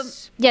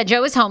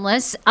 Joe is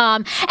homeless.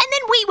 And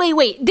then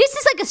wait. This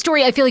is like a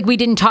story I feel like we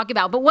didn't talk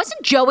about, but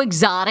wasn't Joe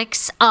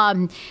Exotic's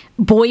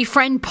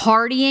boyfriend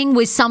partying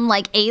with some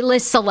like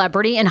A-list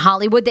celebrity in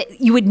Hollywood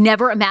that you would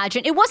never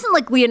imagine? It wasn't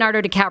like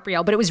Leonardo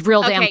DiCaprio, but it was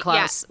real damn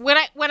close.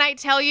 Yeah. When I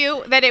tell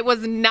you that it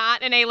was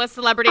not an A-list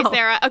celebrity,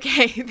 Sarah,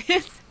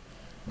 this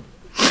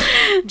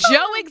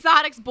Joe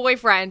Exotic's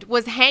boyfriend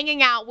was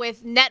hanging out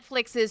with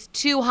Netflix's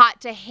Too Hot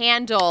to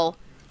Handle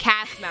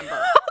cast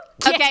member.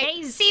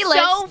 Okay, C-list.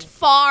 So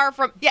far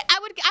from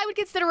I would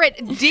consider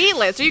it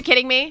D-list. Are you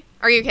kidding me?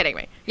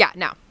 Yeah,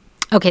 no.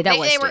 Okay,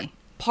 They were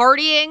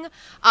partying.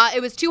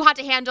 It was Too Hot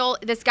to Handle.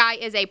 This guy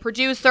is a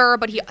producer,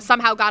 but he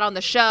somehow got on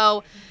the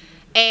show.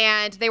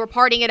 And they were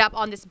partying it up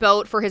on this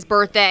boat for his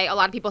birthday. A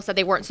lot of people said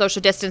they weren't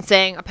social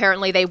distancing.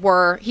 Apparently they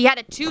were. He had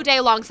a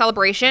 2-day-long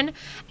celebration,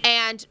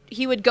 and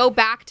he would go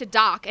back to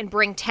dock and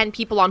bring 10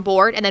 people on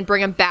board, and then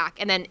bring them back,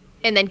 and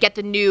then get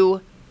the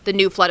new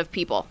flood of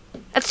people.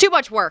 That's too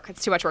much work.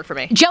 It's too much work for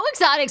me. Joe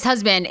Exotic's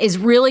husband is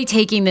really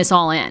taking this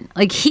all in.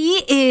 Like,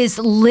 he is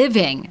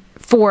living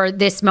for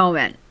this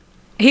moment.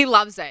 He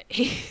loves it.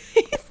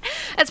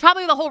 That's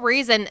probably the whole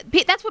reason.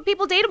 That's what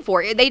people date him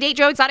for. They date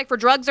Joe Exotic for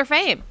drugs or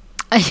fame.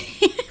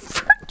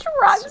 For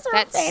drugs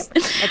or fame.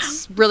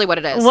 That's really what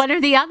it is. One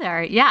or the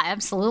other. Yeah,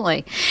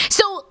 absolutely.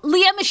 So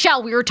Leah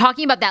Michele, we were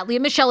talking about that.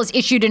 Leah Michele has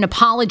issued an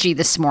apology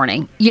this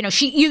morning.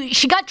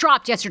 She got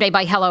dropped yesterday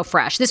by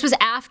HelloFresh. This was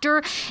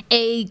after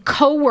a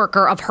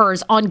coworker of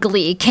hers on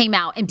Glee came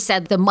out and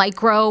said the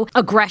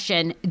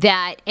microaggression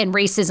and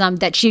racism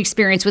that she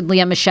experienced with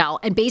Leah Michele.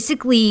 And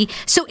basically,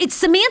 so it's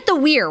Samantha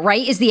Weir,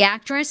 right? Is the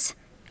actress?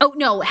 Oh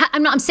no,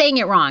 I'm saying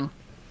it wrong.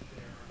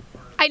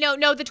 I know.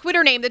 No, the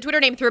Twitter name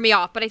threw me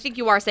off, but I think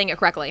you are saying it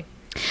correctly.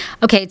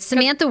 Okay, it's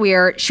Samantha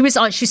Weir.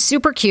 She's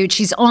super cute.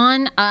 She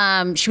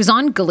was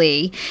on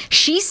Glee.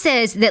 She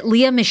says that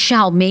Leah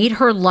Michele made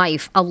her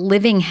life a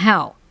living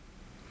hell.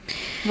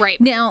 Right.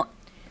 Now,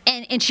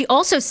 and she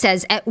also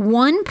says at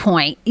one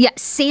point,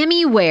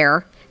 Sammy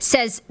Ware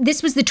says,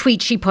 this was the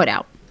tweet she put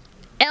out.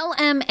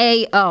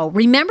 LMAO,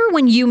 remember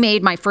when you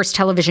made my first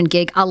television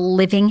gig a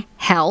living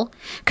hell?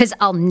 Because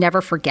I'll never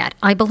forget.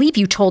 I believe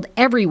you told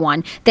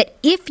everyone that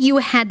if you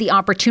had the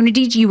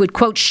opportunity, you would,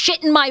 quote,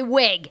 shit in my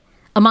wig,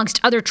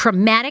 amongst other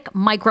traumatic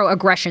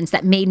microaggressions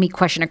that made me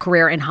question a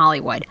career in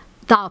Hollywood.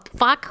 The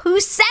fuck? Who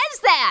says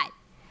that?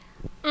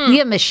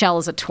 Leah Michele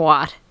is a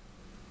twat.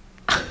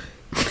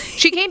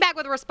 She came back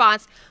with a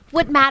response.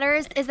 What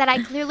matters is that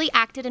I clearly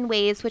acted in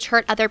ways which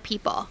hurt other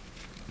people.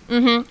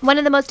 One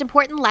of the most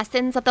important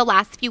lessons of the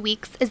last few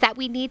weeks is that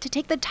we need to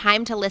take the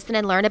time to listen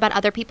and learn about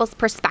other people's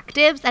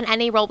perspectives and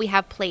any role we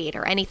have played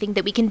or anything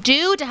that we can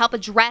do to help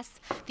address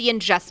the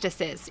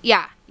injustices.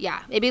 Yeah.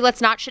 Maybe let's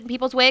not shit in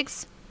people's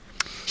wigs.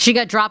 She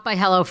got dropped by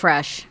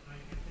HelloFresh.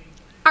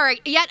 All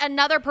right, yet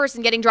another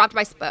person getting dropped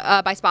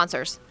by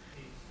sponsors.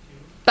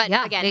 But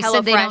again,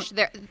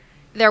 HelloFresh,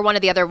 they're one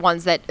of the other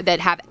ones that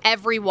have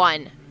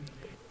everyone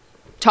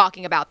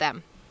talking about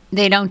them.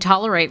 They don't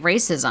tolerate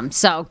racism,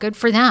 so good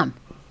for them.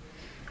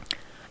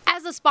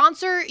 As a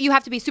sponsor, you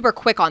have to be super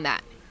quick on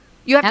that.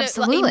 You have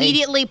to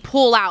immediately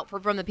pull out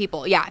from the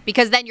people. Yeah,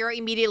 because then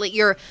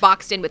you're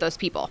boxed in with those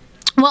people.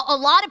 Well, a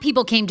lot of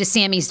people came to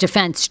Sammy's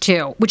defense,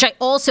 too, which I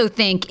also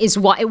think is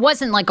why it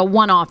wasn't like a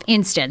one-off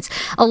instance.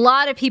 A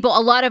lot of people,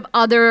 a lot of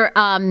other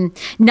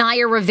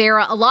Naya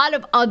Rivera, a lot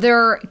of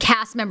other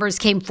cast members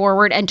came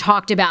forward and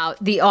talked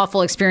about the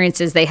awful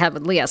experiences they had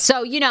with Leah.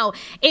 So,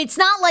 it's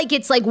not like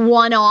it's like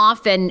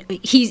one-off and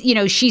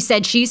she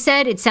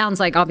said. It sounds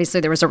like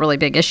obviously there was a really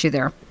big issue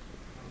there.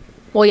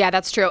 Well, yeah,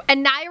 that's true.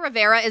 And Naya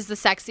Rivera is the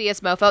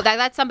sexiest mofo.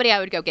 That's somebody I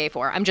would go gay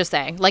for. I'm just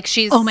saying. Like,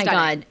 she's Oh my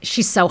stunning. God.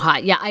 She's so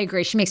hot. Yeah, I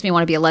agree. She makes me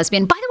want to be a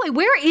lesbian. By the way,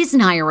 where is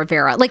Naya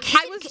Rivera? Like,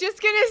 I was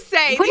just going to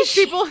say, What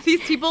is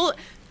these people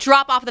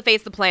drop off the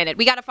face of the planet.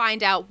 We got to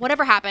find out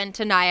whatever happened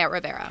to Naya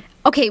Rivera.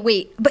 Okay,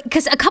 wait. But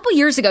because a couple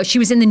years ago, she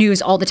was in the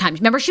news all the time.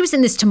 Remember, she was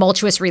in this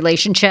tumultuous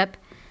relationship.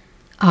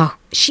 Oh,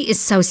 she is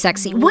so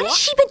sexy. What has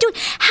she been doing?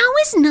 How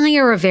is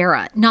Naya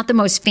Rivera not the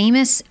most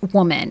famous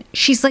woman?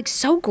 She's like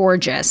so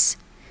gorgeous.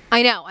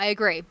 I know, I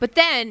agree. But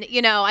then,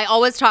 I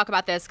always talk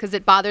about this because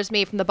it bothers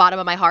me from the bottom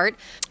of my heart.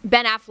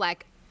 Ben Affleck,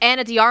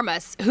 Anna de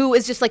Armas, who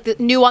is just like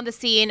new on the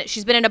scene.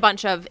 She's been in a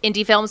bunch of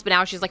indie films, but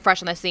now she's like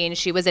fresh on the scene.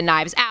 She was in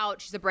Knives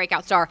Out. She's a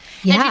breakout star.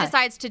 And she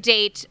decides to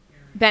date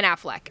Ben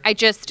Affleck.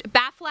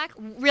 Baffleck?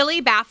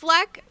 Really?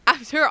 Baffleck?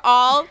 After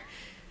all?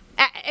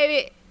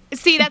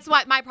 See, that's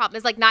what my problem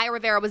is. Like, Naya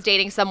Rivera was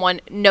dating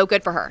someone no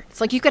good for her. It's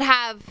like you could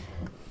have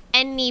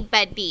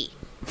anybody.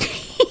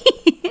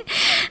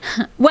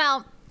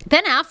 Well,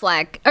 Ben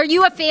Affleck. Are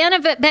you a fan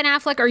of Ben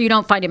Affleck or you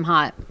don't find him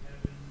hot?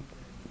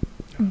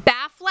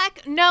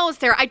 Baffleck? No,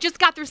 Sarah. I just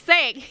got through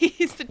saying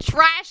he's a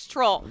trash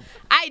troll.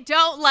 I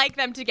don't like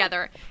them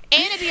together.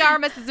 Anna de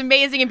Armas is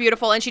amazing and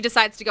beautiful, and she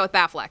decides to go with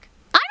Baffleck.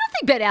 I don't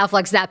think Ben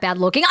Affleck's that bad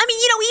looking. I mean,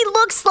 he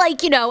looks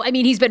like,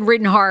 he's been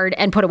ridden hard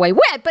and put away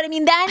wet. But I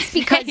mean, that's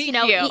because,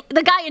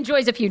 the guy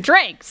enjoys a few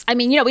drinks. I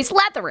mean, he's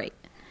leathery.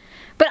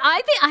 But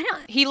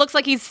He looks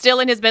like he's still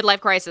in his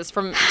midlife crisis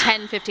from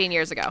 10, 15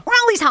 years ago.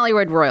 Well, he's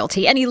Hollywood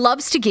royalty, and he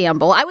loves to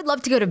gamble. I would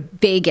love to go to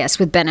Vegas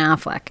with Ben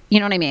Affleck. You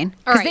know what I mean?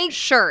 All right,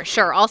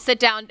 sure. I'll sit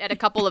down at a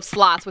couple of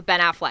slots with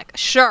Ben Affleck.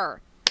 Sure.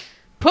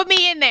 Put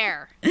me in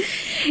there.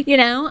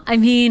 I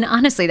mean,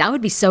 honestly, that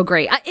would be so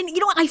great. And you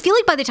know what? I feel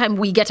like by the time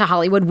we get to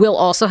Hollywood, we'll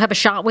also have a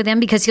shot with him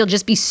because he'll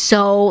just be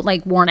so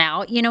like worn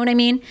out. You know what I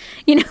mean?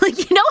 How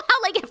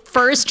like at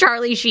first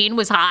Charlie Sheen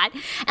was hot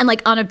and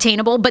like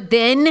unobtainable, but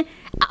then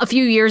a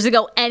few years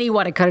ago,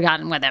 anyone could have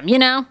gotten with him.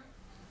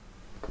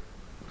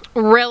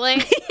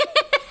 Really?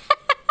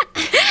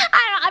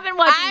 I've been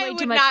watching way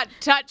too much. I would not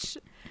touch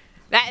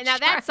that. Now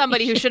that's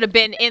somebody who should have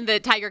been in the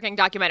Tiger King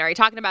documentary,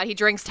 talking about he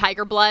drinks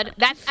tiger blood.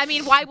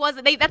 Why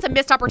wasn't they? That's a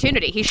missed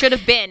opportunity. He should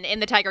have been in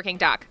the Tiger King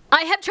doc.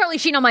 I have Charlie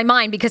Sheen on my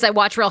mind because I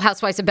watch Real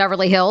Housewives of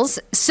Beverly Hills.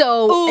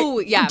 So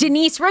yeah.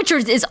 Denise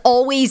Richards is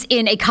always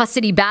in a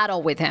custody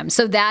battle with him.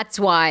 So that's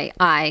why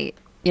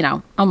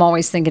I'm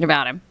always thinking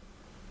about him.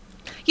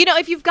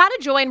 If you've got to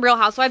join Real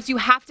Housewives, you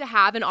have to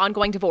have an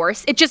ongoing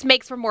divorce. It just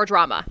makes for more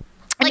drama.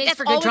 Like,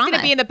 it's always going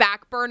to be in the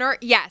back burner.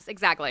 Yes,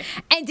 exactly.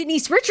 And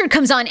Denise Richard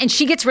comes on and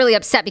she gets really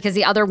upset because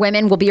the other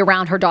women will be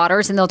around her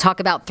daughters and they'll talk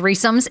about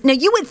threesomes. Now,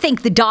 you would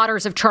think the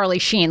daughters of Charlie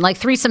Sheen, like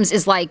threesomes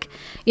is like,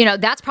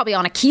 that's probably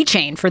on a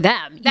keychain for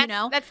them,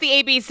 That's the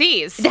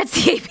ABCs.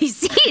 That's the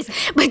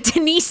ABCs. But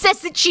Denise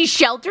says that she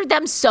sheltered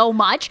them so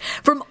much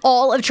from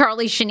all of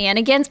Charlie's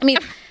shenanigans. I mean,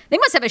 they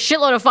must have a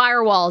shitload of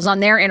firewalls on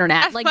their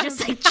internet. Like,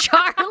 just like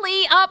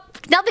Charlie up,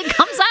 nothing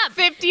comes up.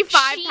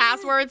 55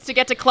 passwords to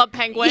get to Club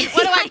Penguin.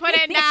 What do I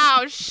put in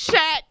now?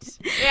 Shit.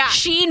 Yeah.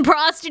 Sheen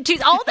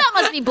prostitutes. All that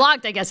must be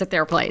blocked, I guess, at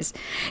their place.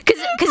 Because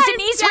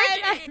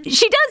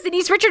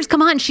Denise Richards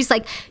come on. She's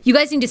like, you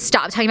guys need to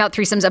stop talking about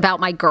threesomes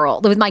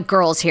with my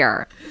girls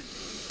here.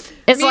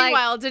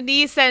 Meanwhile,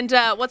 Denise and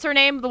what's her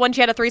name? The one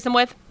she had a threesome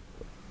with?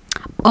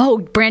 Oh,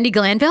 Brandy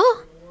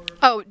Glanville?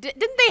 Oh, didn't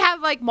they have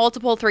like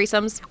multiple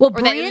threesomes? Well,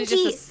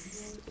 Brandy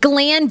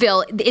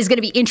Glanville is going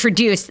to be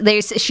introduced.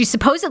 She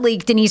supposedly,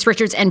 Denise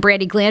Richards and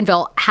Brandy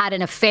Glanville had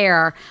an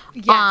affair.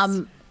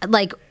 Yes.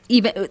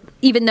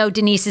 Even though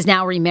Denise is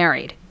now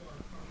remarried.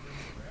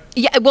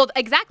 Yeah, well,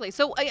 exactly.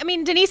 So, I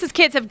mean, Denise's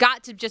kids have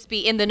got to just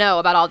be in the know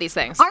about all these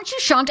things. Aren't you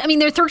shocked? I mean,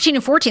 they're 13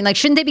 and 14. Like,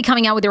 shouldn't they be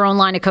coming out with their own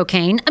line of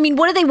cocaine? I mean,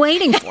 what are they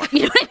waiting for?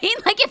 You know what I mean?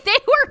 Like, if they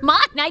were mine,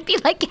 I'd be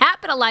like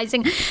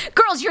capitalizing.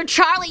 Girls, you're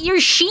Charlie, you're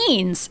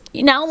Sheens.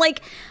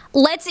 Like,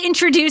 let's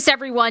introduce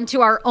everyone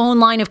to our own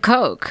line of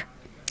coke.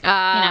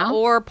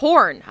 Or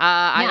porn.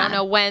 I don't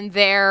know when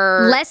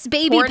they're... Less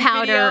baby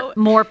powder,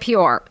 more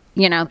pure.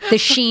 The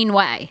Sheen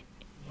way.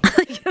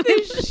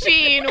 The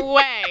Sheen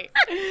way.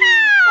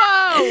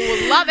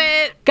 Oh, love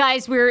it.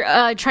 Guys, we're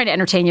trying to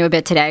entertain you a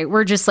bit today.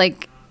 We're just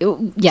like,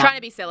 trying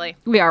to be silly.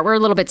 We are. We're a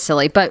little bit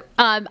silly. But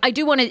I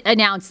do want to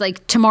announce,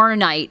 like, tomorrow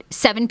night,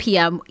 7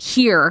 p.m.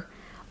 here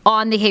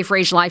on the Hey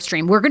Frage live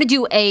stream, we're going to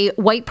do a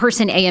white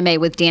person AMA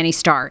with Danny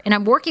Starr. And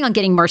I'm working on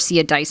getting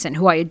Marcia Dyson,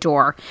 who I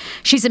adore.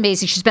 She's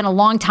amazing. She's been a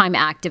longtime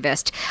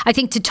activist. I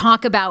think to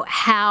talk about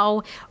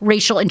how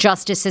racial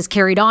injustice has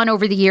carried on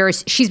over the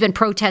years. She's been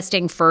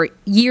protesting for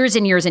years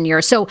and years and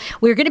years. So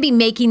we're going to be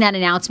making that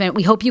announcement.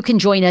 We hope you can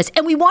join us.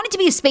 And we want it to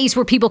be a space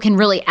where people can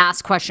really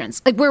ask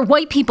questions, like where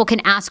white people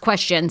can ask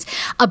questions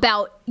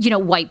about,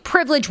 white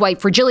privilege,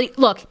 white fragility.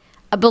 Look,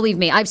 believe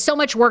me, I have so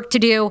much work to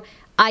do.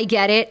 I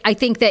get it. I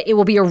think that it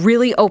will be a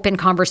really open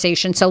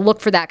conversation. So look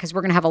for that because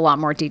we're going to have a lot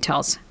more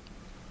details.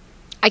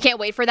 I can't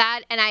wait for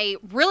that. And I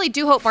really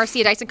do hope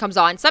Marcia Dyson comes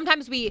on.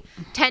 Sometimes we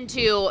tend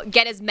to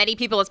get as many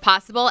people as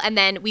possible, and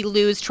then we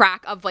lose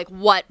track of like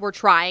what we're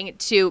trying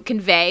to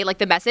convey, like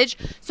the message.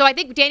 So I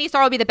think Danny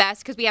Starr will be the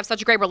best because we have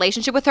such a great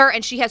relationship with her,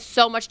 and she has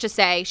so much to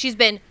say. She's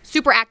been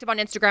super active on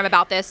Instagram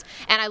about this,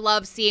 and I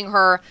love seeing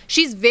her.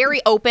 She's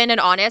very open and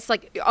honest,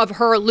 like of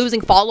her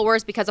losing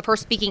followers because of her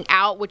speaking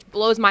out, which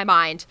blows my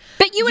mind.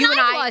 But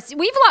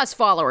we've lost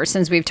followers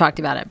since we've talked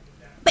about it.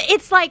 But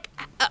it's like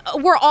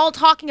we're all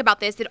talking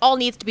about this. It all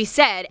needs to be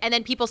said. And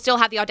then people still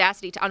have the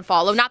audacity to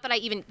unfollow. Not that I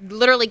even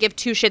literally give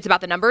two shits about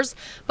the numbers.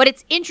 But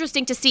it's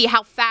interesting to see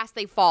how fast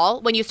they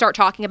fall when you start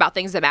talking about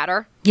things that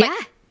matter. Yeah.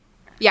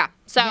 Yeah.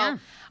 So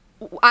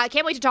I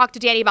can't wait to talk to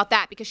Danny about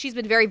that because she's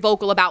been very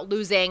vocal about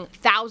losing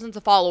thousands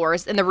of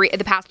followers in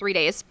the past 3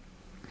 days.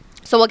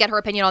 So we'll get her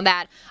opinion on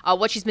that,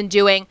 what she's been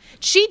doing.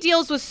 She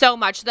deals with so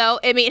much, though.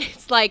 I mean,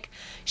 it's like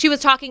she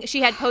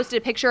had posted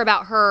a picture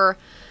about her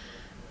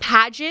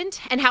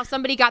pageant and how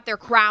somebody got their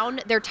crown,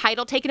 their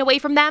title taken away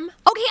from them.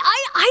 Okay,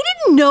 I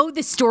didn't know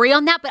the story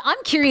on that, but I'm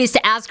curious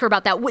to ask her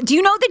about that. Do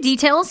you know the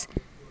details?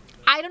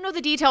 I don't know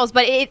the details,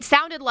 but it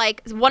sounded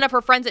like one of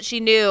her friends that she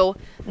knew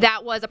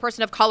that was a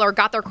person of color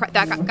got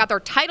their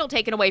title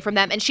taken away from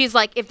them, and she's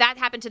like, if that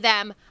happened to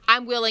them,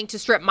 I'm willing to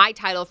strip my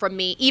title from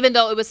me, even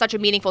though it was such a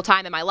meaningful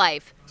time in my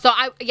life. So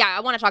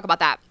I want to talk about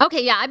that.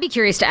 Okay, yeah, I'd be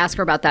curious to ask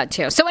her about that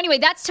too. So anyway,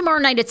 that's tomorrow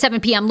night at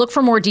 7 p.m. Look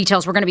for more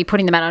details. We're going to be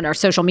putting them out on our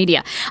social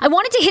media. I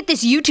wanted to hit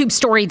this YouTube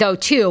story though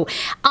too.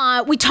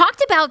 We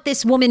talked about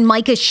this woman,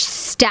 Micah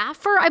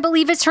Staffer, I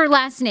believe is her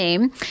last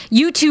name.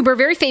 YouTuber,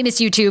 very famous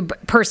YouTube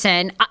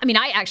person. I mean,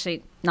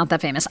 not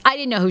that famous. I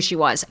didn't know who she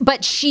was,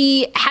 but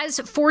she has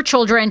 4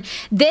 children.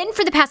 Then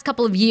for the past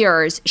couple of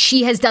years,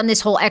 she has done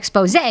this whole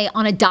expose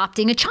on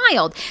adopting a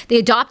child. They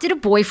adopted a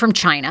boy from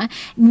China.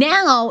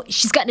 Now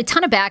she's gotten a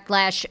ton of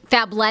backlash.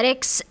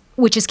 Fabletics,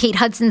 which is Kate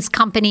Hudson's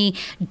company,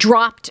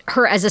 dropped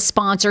her as a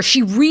sponsor.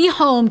 She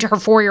rehomed her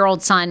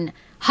 4-year-old son,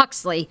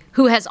 Huxley,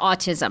 who has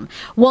autism.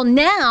 Well,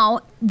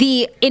 now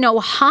in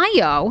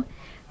Ohio,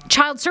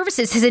 Child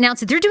Services has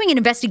announced that they're doing an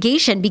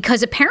investigation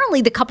because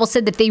apparently the couple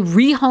said that they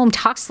rehomed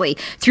Huxley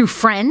through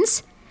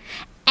friends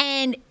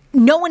and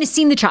no one has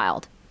seen the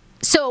child.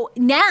 So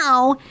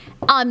now,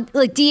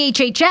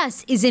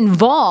 DHHS is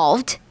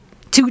involved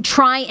to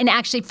try and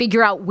actually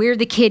figure out where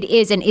the kid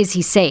is and is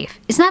he safe.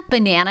 Isn't that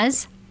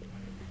bananas?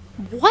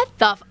 What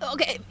the?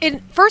 Okay,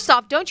 and first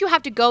off, don't you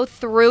have to go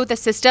through the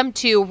system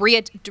to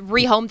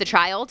rehome the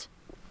child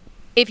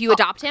if you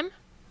adopt him?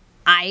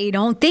 I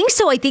don't think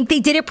so. I think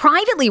they did it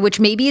privately, which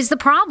maybe is the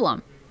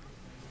problem.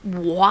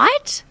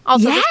 What?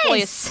 Also, yes.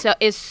 This boy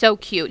is so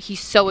cute.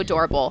 He's so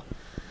adorable.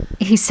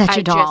 He's such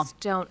a doll. I just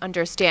don't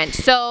understand.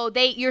 So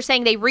you're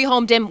saying they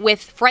rehomed him with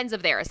friends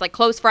of theirs, like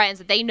close friends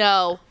that they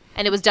know,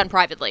 and it was done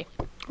privately.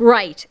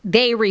 Right.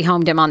 They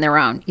rehomed him on their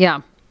own.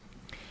 Yeah.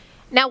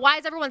 Now, why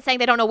is everyone saying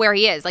they don't know where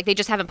he is? Like they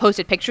just haven't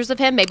posted pictures of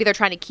him? Maybe they're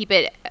trying to keep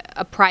it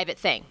a private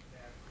thing.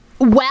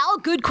 Well,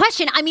 good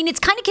question. I mean,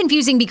 it's kind of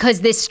confusing because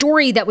this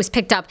story that was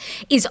picked up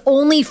is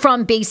only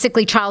from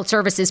basically Child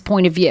Services'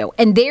 point of view.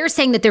 And they're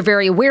saying that they're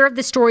very aware of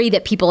the story,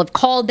 that people have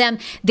called them.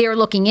 They're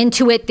looking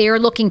into it. They're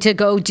looking to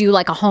go do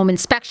like a home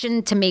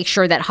inspection to make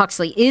sure that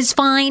Huxley is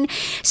fine.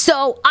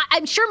 So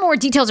I'm sure more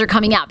details are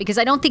coming out because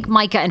I don't think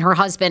Micah and her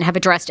husband have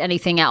addressed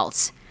anything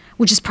else,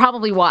 which is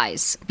probably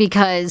wise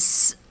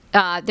because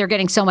they're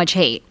getting so much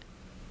hate.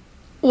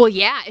 Well,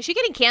 yeah. Is she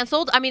getting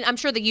canceled? I mean, I'm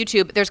sure the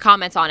YouTube, there's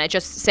comments on it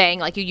just saying,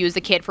 like, you use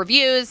the kid for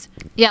views.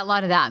 Yeah, a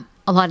lot of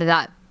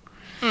that.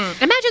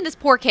 Imagine this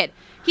poor kid.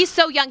 He's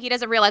so young, he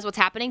doesn't realize what's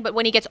happening. But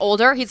when he gets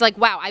older, he's like,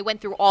 wow, I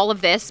went through all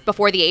of this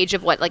before the age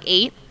of,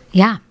 8?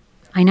 Yeah,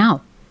 I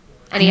know.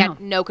 And he had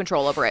no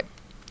control over it.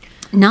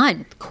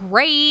 None.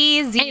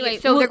 Crazy. Anyway,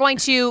 so they're going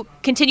to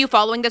continue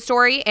following the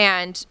story.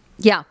 And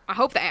yeah, I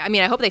hope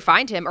they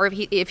find him or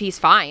if he's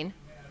fine.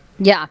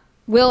 Yeah.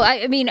 Well,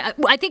 I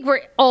think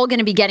we're all going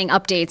to be getting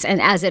updates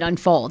and as it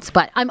unfolds.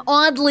 But I'm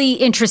oddly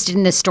interested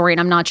in this story,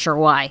 and I'm not sure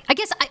why. I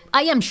guess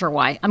I am sure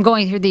why. I'm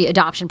going through the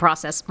adoption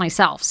process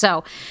myself.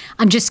 So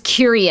I'm just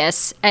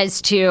curious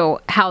as to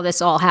how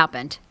this all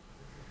happened.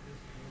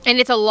 And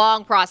it's a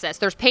long process.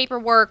 There's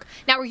paperwork.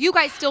 Now, are you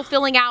guys still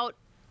filling out?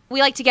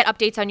 We like to get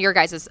updates on your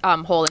guys'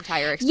 whole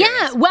entire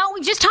experience. Yeah, well,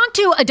 we just talked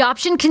to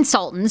adoption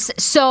consultants.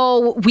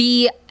 So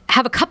we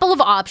have a couple of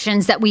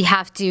options that we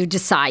have to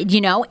decide,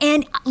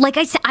 and like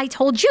I said, I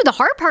told you the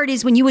hard part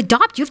is when you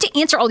adopt, you have to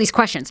answer all these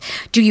questions.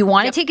 Do you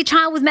want to take a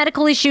child with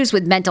medical issues,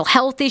 with mental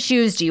health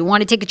issues? Do you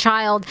want to take a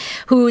child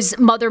whose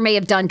mother may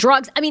have done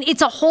drugs? I mean,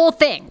 it's a whole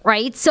thing,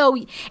 right? So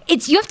you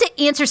have to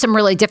answer some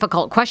really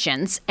difficult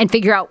questions and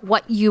figure out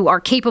what you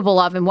are capable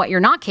of and what you're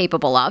not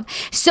capable of.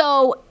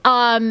 So,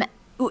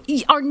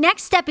 our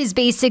next step is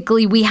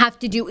basically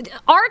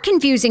our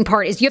confusing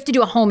part is you have to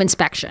do a home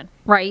inspection,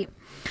 right?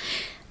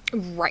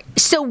 Right.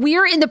 So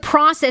we're in the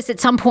process at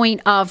some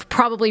point of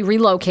probably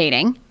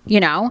relocating,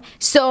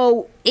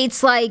 So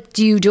it's like,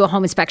 do you do a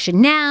home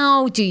inspection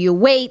now? Do you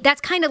wait?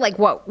 That's kind of like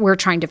what we're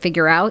trying to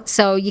figure out.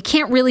 So you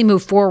can't really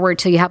move forward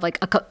till you have like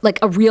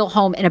a real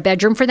home and a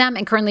bedroom for them.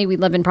 And currently we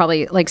live in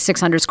probably like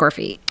 600 square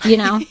feet, Which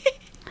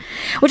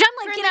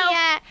I'm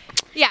like,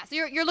 Yeah, so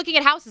you're looking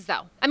at houses,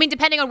 though. I mean,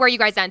 depending on where you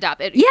guys end up,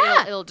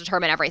 it'll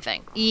determine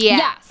everything.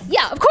 Yes.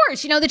 Yeah, of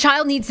course. The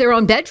child needs their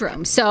own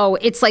bedroom. So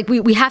it's like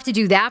we have to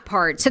do that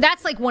part. So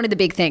that's like one of the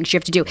big things you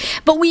have to do.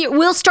 But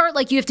we'll start,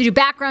 like, you have to do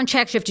background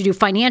checks. You have to do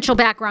financial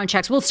background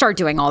checks. We'll start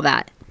doing all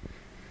that.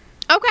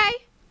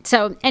 Okay.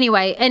 So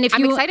anyway, and if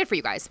I'm excited for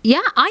you guys.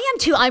 Yeah, I am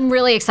too. I'm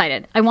really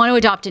excited. I want to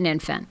adopt an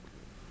infant.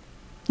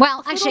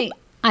 Well, actually,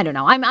 I don't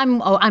know.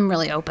 I'm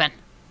really open.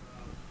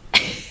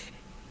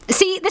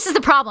 See, this is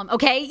the problem,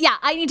 okay? Yeah,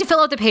 I need to fill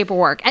out the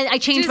paperwork. I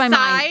changed my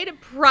mind.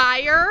 Decide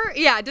prior.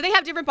 Yeah, do they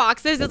have different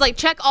boxes? It's like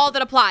check all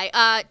that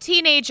apply.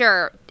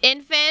 Teenager,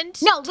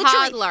 infant, no,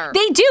 toddler.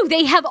 They do.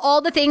 They have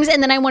all the things,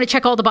 and then I want to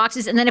check all the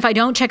boxes, and then if I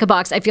don't check a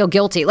box, I feel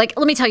guilty. Like,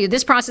 let me tell you,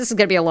 this process is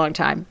going to be a long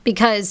time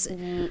because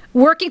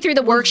working through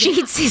the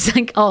worksheets is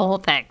like a whole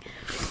thing.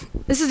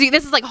 This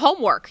is like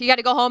homework. You got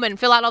to go home and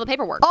fill out all the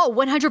paperwork. Oh,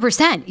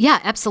 100%. Yeah,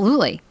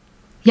 absolutely.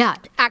 Yeah.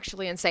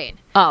 Actually insane.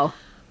 Oh.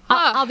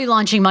 I'll be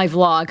launching my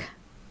vlog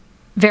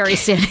very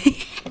soon.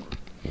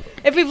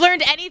 If we've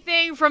learned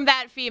anything from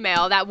that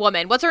female, that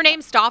woman, what's her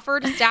name?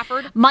 Stafford?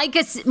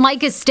 Micah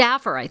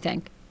Staffer, I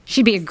think.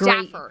 She'd be a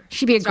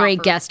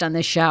great guest on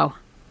this show.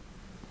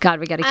 God,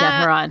 we got to get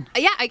her on.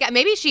 Yeah,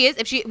 maybe she is.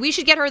 We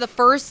should get her the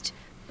first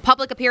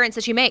public appearance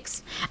that she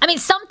makes. I mean,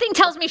 something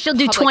tells me she'll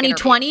do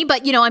 2020,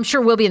 but I'm sure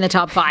we'll be in the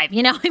top 5. I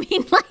mean,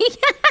 like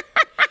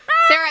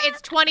Sarah,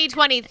 it's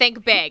 2020.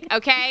 Think big,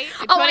 okay?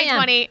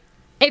 2020.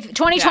 If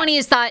 2020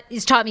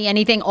 has taught me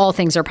anything, all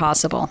things are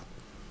possible.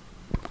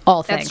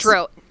 All things. That's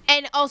true.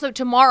 And also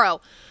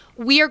tomorrow,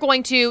 we are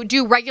going to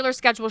do regular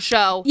schedule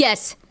show.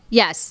 Yes.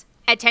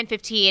 At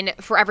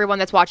 10:15 for everyone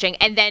that's watching,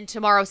 and then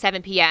tomorrow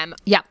 7 p.m.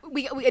 Yeah.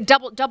 We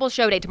double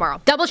show day tomorrow.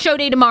 Double show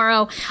day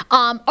tomorrow.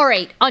 All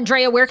right,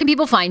 Andrea, where can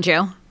people find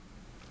you?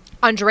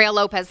 Andrea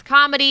Lopez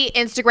Comedy,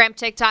 Instagram,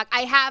 TikTok.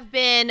 I have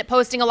been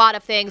posting a lot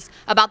of things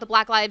about the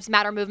Black Lives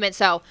Matter movement,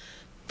 so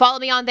follow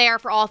me on there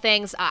for all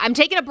things. I'm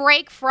taking a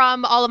break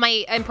from all of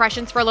my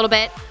impressions for a little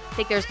bit. I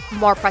think there's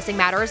more pressing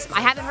matters.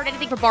 I haven't heard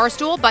anything for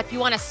Barstool, but if you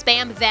want to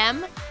spam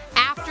them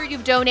after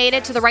you've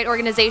donated to the right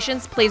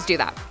organizations, please do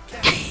that.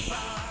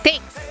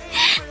 Thanks.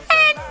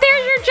 And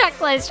there's your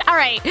checklist. All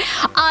right.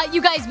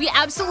 You guys, we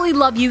absolutely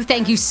love you.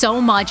 Thank you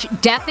so much.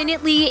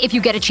 Definitely, if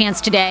you get a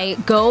chance today,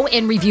 go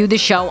and review the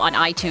show on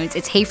iTunes.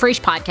 It's Hey Frase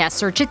Podcast.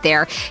 Search it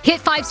there.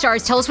 Hit 5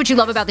 stars. Tell us what you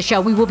love about the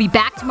show. We will be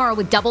back tomorrow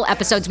with double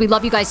episodes. We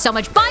love you guys so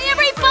much. Bye, everyone.